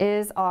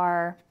is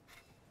our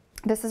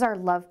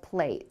love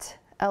plate,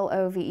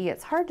 L-O-V-E.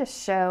 It's hard to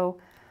show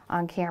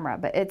on camera,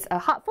 but it's a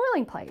hot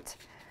foiling plate.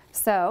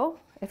 So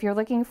if you're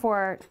looking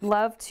for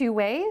love two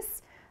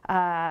ways,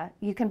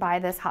 you can buy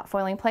this hot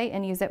foiling plate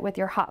and use it with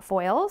your hot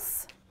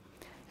foils.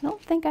 I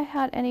don't think I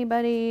had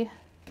anybody,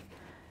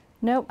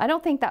 nope, I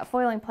don't think that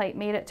foiling plate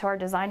made it to our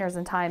designers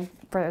in time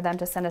for them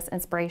to send us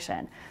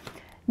inspiration.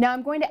 Now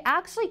I'm going to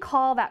actually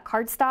call that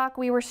cardstock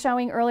we were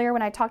showing earlier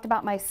when I talked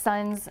about my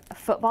son's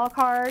football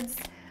cards.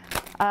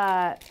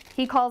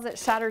 He calls it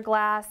shattered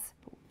glass.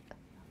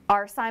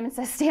 Our Simon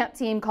Says Stamp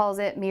team calls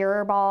it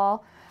mirror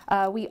ball.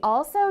 We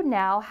also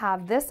now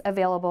have this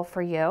available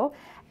for you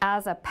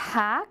as a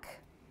pack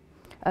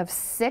of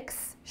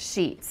 6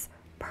 sheets.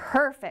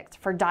 Perfect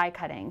for die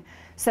cutting.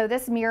 So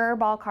this mirror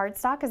ball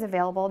cardstock is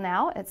available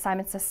now at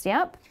Simon Says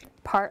Stamp,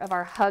 part of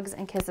our Hugs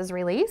and Kisses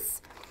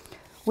release.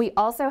 We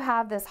also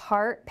have this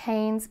Heart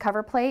Pains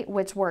cover plate,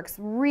 which works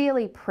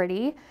really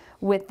pretty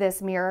with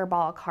this mirror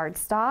ball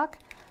cardstock.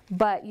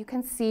 But you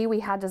can see we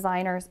had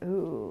designers,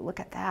 ooh,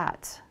 look at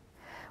that.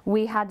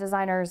 We had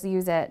designers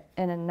use it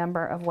in a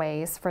number of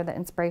ways for the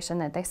inspiration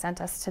that they sent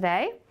us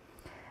today.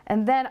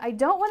 And then I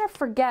don't want to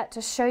forget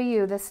to show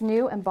you this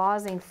new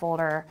embossing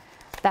folder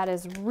that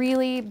has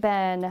really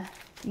been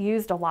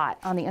used a lot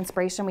on the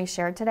inspiration we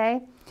shared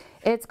today.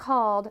 It's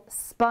called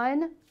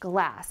Spun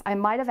Glass. I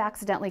might have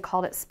accidentally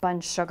called it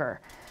Spun Sugar,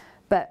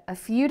 but a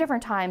few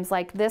different times,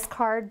 like this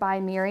card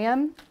by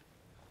Miriam,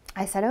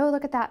 I said, oh,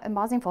 look at that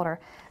embossing folder.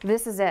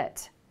 This is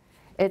it.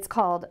 It's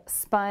called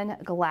Spun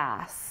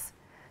Glass.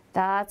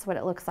 That's what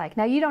it looks like.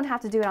 Now you don't have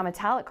to do it on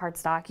metallic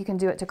cardstock. You can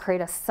do it to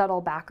create a subtle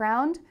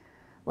background.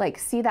 Like,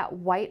 see that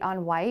white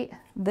on white?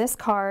 This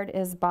card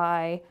is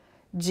by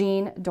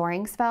Jean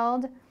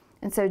Doringsfeld.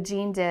 And so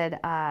Jean did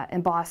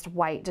embossed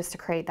white just to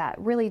create that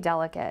really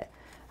delicate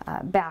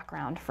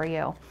background for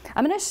you.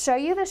 I'm going to show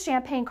you the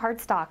champagne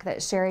cardstock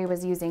that Shari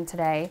was using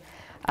today.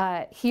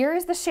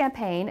 Here's the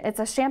champagne. It's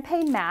a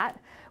champagne matte,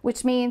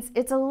 which means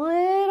it's a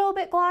little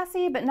bit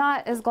glossy, but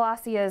not as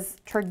glossy as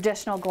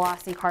traditional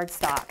glossy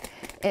cardstock.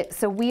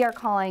 So we are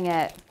calling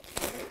it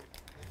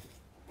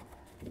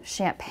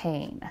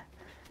champagne.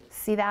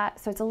 See that?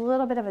 So it's a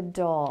little bit of a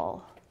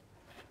dull,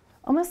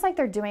 almost like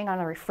they're doing on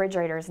the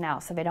refrigerators now,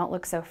 so they don't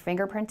look so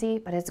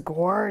fingerprinty, but it's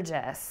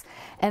gorgeous.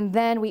 And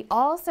then we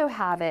also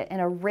have it in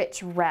a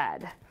rich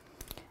red.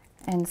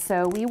 And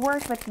so we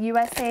worked with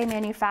USA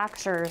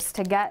manufacturers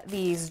to get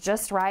these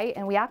just right,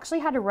 and we actually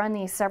had to run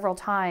these several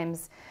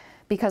times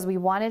because we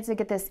wanted to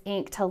get this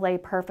ink to lay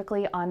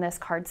perfectly on this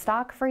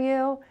cardstock for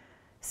you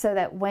so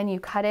that when you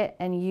cut it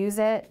and use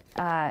it,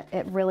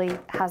 it really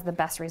has the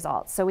best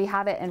results. So we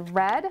have it in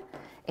red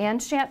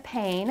and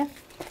champagne.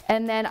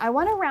 And then I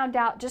want to round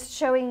out just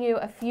showing you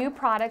a few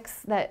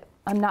products that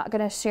I'm not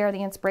going to share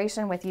the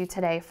inspiration with you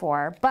today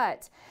for,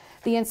 but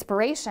the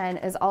inspiration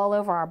is all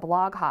over our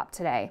blog hop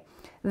today.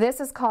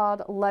 This is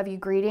called Love You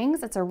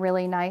Greetings. It's a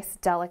really nice,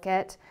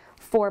 delicate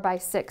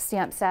 4x6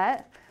 stamp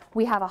set.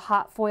 We have a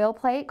hot foil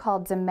plate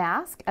called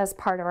Damask as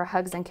part of our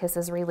Hugs and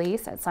Kisses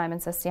release at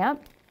Simon Says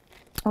Stamp.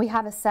 We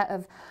have a set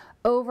of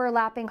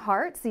overlapping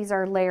hearts. These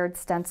are layered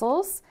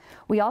stencils.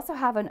 We also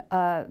have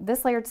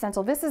this layered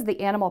stencil. This is the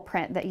animal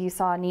print that you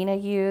saw Nina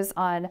use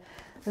on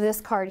this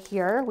card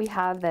here. We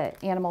have the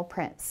animal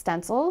print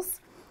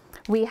stencils.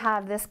 We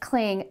have this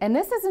cling, and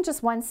this isn't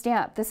just one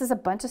stamp. This is a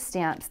bunch of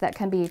stamps that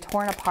can be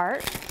torn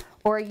apart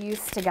or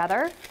used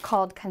together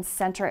called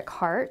concentric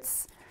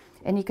hearts.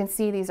 And you can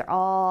see these are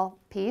all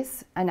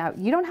piece. And now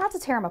you don't have to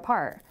tear them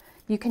apart.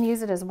 You can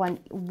use it as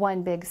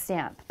one big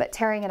stamp, but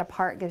tearing it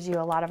apart gives you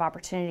a lot of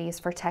opportunities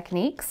for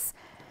techniques.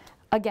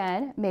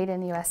 Again, made in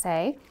the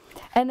USA.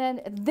 And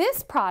then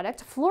this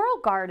product, Floral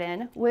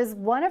Garden, was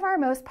one of our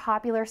most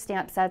popular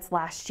stamp sets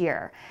last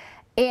year.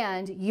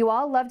 And you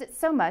all loved it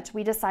so much,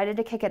 we decided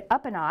to kick it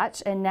up a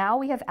notch, and now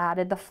we have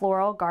added the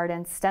Floral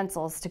Garden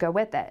stencils to go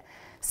with it.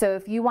 So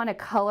if you want to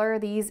color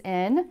these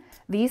in,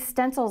 these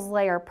stencils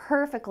layer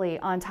perfectly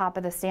on top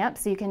of the stamp,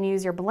 so you can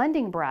use your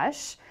blending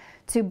brush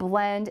to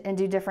blend and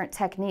do different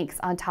techniques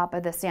on top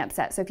of the stamp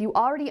set. So if you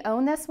already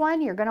own this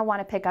one, you're going to want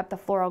to pick up the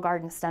Floral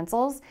Garden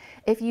stencils.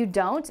 If you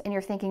don't and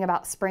you're thinking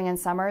about spring and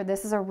summer,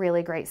 this is a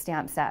really great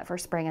stamp set for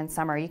spring and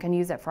summer. You can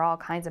use it for all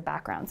kinds of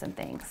backgrounds and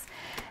things.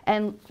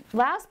 And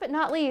last but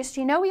not least,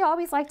 you know we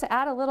always like to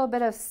add a little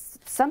bit of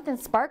something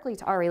sparkly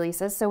to our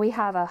releases. So we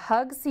have a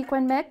hug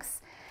sequin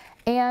mix,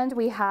 and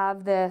we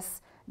have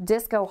this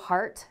disco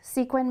heart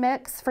sequin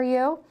mix for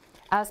you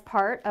as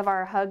part of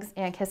our Hugs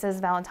and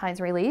Kisses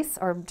Valentine's release,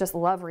 or just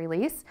love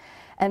release.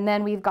 And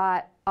then we've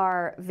got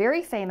our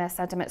very famous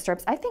sentiment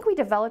strips. I think we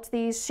developed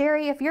these.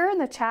 Shari, if you're in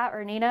the chat,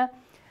 or Nina,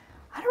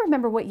 I don't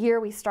remember what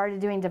year we started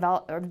doing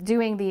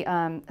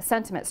the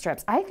sentiment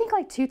strips. I think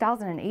like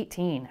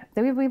 2018.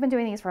 We've been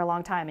doing these for a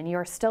long time, and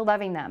you're still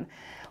loving them.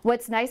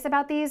 What's nice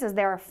about these is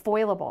they're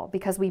foilable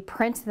because we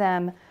print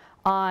them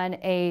on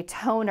a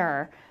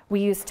toner.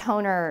 We use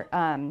toner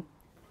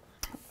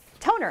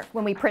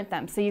when we print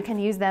them, so you can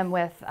use them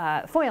with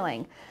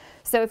foiling.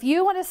 So if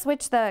you want to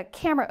switch the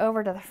camera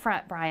over to the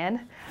front,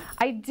 Brian,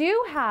 I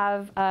do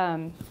have,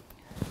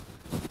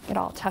 get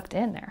all tucked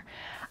in there.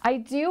 I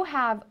do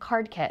have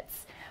card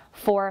kits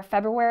for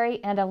February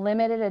and a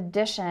limited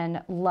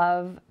edition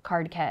Love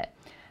card kit.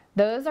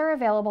 Those are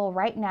available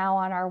right now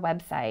on our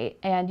website,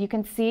 and you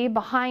can see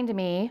behind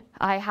me,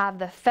 I have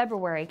the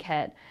February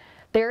kit.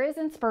 There is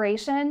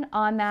inspiration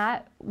on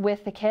that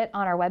with the kit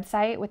on our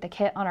website, with the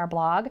kit on our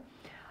blog.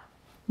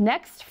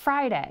 Next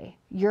Friday,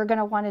 you're going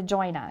to want to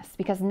join us,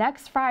 because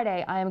next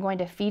Friday I am going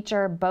to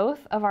feature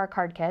both of our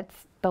card kits,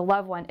 the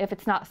Love one, if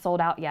it's not sold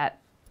out yet.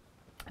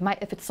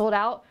 If it's sold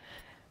out,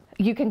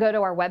 you can go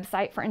to our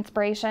website for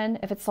inspiration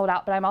if it's sold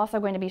out, but I'm also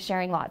going to be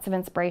sharing lots of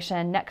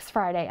inspiration next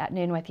Friday at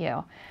noon with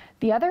you.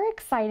 The other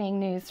exciting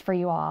news for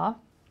you all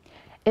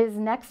is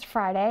next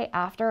Friday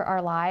after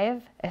our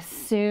live, as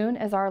soon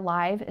as our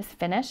live is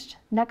finished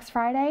next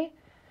Friday,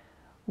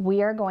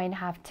 we are going to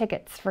have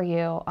tickets for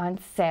you on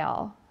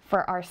sale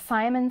for our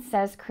Simon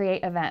Says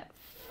Create event.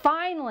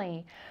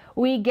 Finally,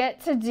 we get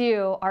to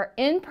do our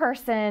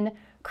in-person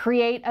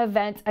Create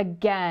event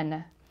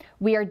again.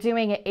 We are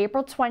doing it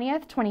April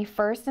 20th,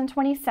 21st, and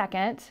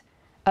 22nd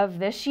of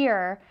this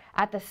year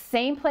at the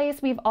same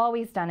place we've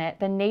always done it,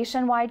 the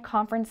Nationwide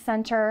Conference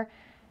Center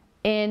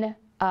in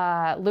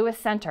Lewis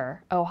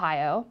Center,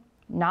 Ohio,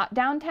 not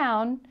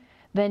downtown,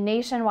 the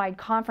Nationwide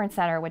Conference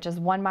Center, which is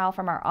 1 mile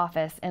from our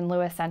office in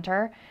Lewis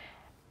Center.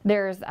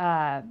 There's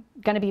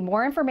going to be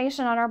more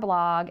information on our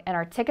blog, and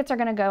our tickets are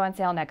going to go on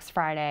sale next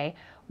Friday.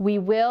 We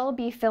will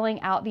be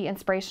filling out the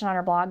inspiration on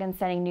our blog and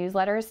sending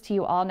newsletters to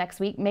you all next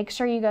week. Make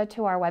sure you go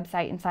to our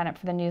website and sign up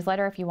for the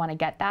newsletter if you want to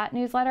get that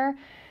newsletter,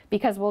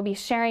 because we'll be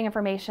sharing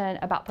information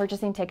about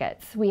purchasing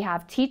tickets. We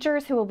have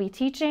teachers who will be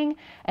teaching,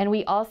 and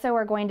we also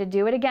are going to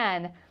do it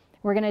again.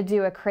 We're going to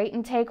do a Create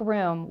and Take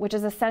room, which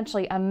is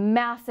essentially a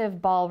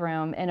massive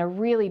ballroom in a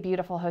really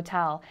beautiful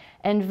hotel.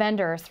 And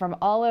vendors from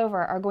all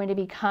over are going to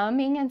be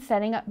coming and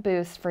setting up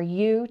booths for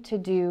you to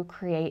do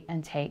Create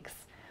and Takes.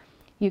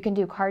 You can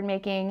do card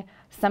making.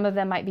 Some of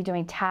them might be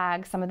doing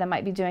tags. Some of them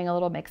might be doing a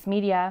little mixed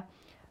media.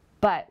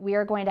 But we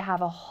are going to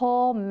have a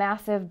whole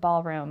massive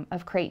ballroom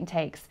of Create and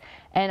Takes.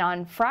 And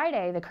on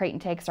Friday, the Create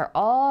and Takes are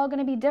all going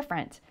to be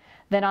different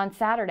than on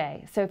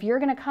Saturday. So if you're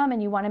going to come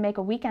and you want to make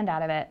a weekend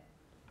out of it,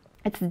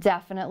 it's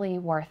definitely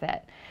worth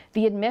it.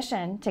 The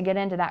admission to get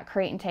into that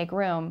Create and Take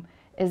room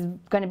is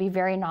going to be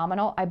very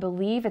nominal. I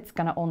believe it's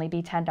going to only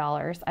be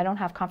 $10. I don't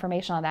have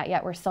confirmation on that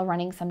yet. We're still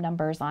running some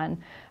numbers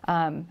on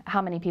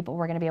how many people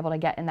we're going to be able to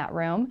get in that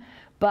room.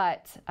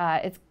 But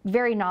it's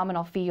very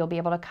nominal fee. You'll be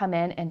able to come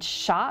in and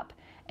shop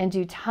and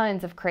do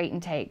tons of Create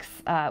and Takes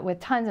with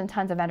tons and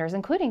tons of vendors,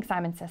 including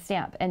Simon Says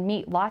Stamp, and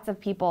meet lots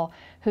of people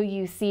who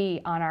you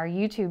see on our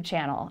YouTube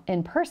channel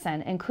in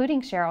person,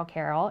 including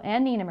Carroll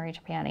and Nina Marie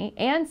Trapani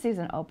and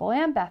Susan Opal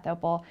and Beth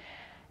Opal,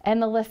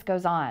 and the list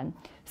goes on.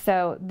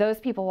 So those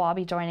people will all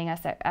be joining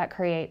us at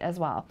Create as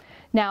well.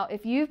 Now,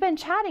 if you've been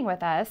chatting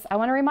with us, I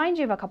want to remind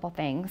you of a couple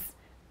things.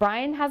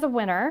 Brian has a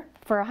winner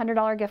for a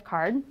 $100 gift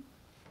card.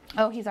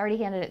 Oh, he's already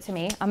handed it to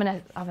me. I'm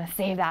gonna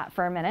save that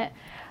for a minute.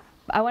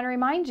 I want to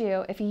remind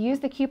you, if you use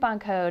the coupon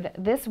code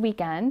this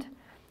weekend,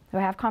 do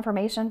I have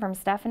confirmation from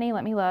Stephanie?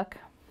 Let me look.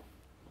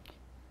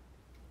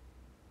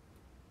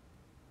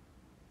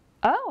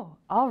 Oh,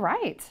 all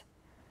right.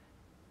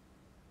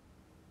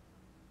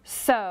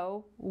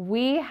 So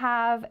we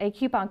have a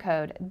coupon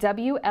code,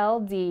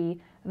 WLD,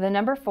 the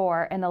number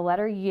 4, and the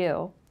letter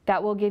U,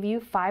 that will give you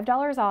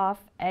 $5 off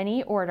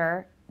any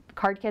order.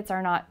 Card kits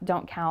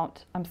don't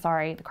count. I'm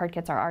sorry, the card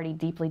kits are already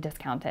deeply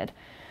discounted.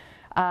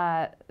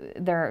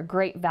 They're a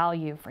great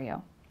value for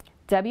you.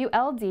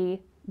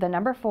 WLD, the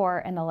number 4,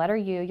 and the letter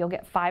U, you'll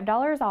get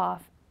 $5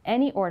 off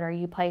any order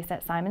you place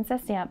at Simon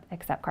Says Stamp,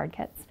 except card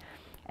kits.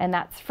 And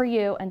that's for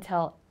you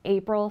until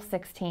April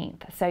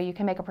 16th. So you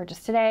can make a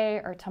purchase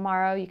today or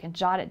tomorrow. You can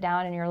jot it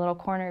down in your little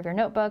corner of your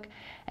notebook,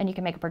 and you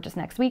can make a purchase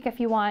next week if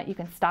you want. You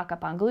can stock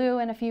up on glue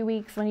in a few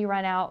weeks when you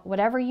run out.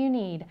 Whatever you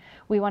need,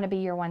 we want to be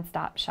your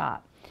one-stop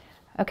shop.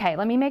 Okay,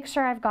 let me make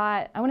sure I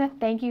want to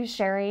thank you,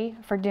 Shari,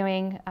 for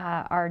doing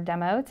our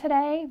demo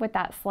today with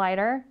that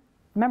slider.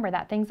 Remember,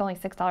 that thing's only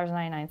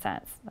 $6.99.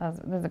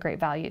 That was a great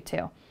value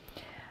too.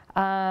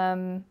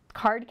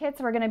 Card kits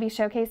we're going to be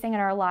showcasing in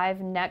our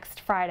live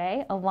next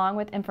Friday, along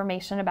with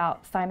information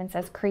about Simon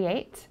Says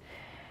Create.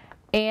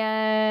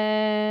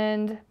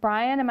 And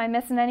Brian, am I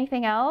missing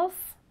anything else?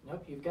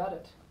 Nope, you've got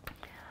it.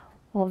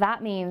 Well,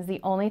 that means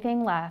the only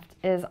thing left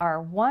is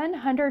our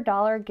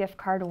 $100 gift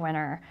card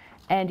winner.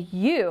 And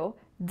you,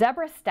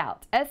 Deborah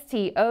Stout,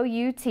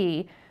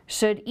 S-T-O-U-T,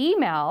 should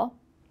email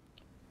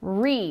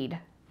reed,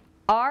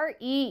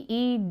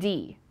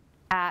 R-E-E-D,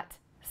 at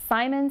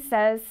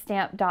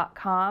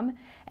simonsaysstamp.com,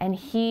 and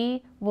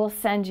he will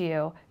send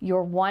you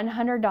your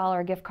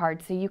 $100 gift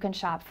card so you can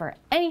shop for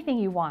anything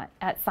you want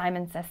at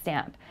Simon Says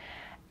Stamp.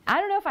 I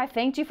don't know if I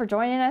thanked you for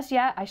joining us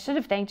yet. I should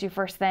have thanked you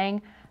first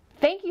thing.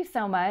 Thank you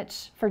so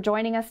much for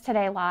joining us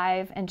today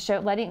live and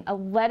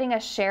letting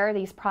us share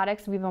these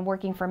products we've been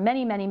working for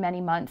many, many, many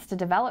months to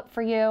develop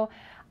for you.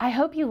 I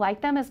hope you like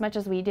them as much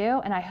as we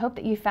do, and I hope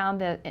that you found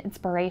the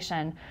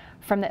inspiration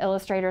from the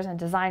illustrators and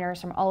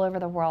designers from all over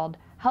the world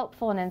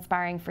helpful and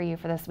inspiring for you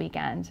for this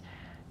weekend.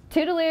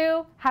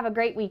 Toodaloo, have a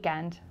great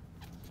weekend.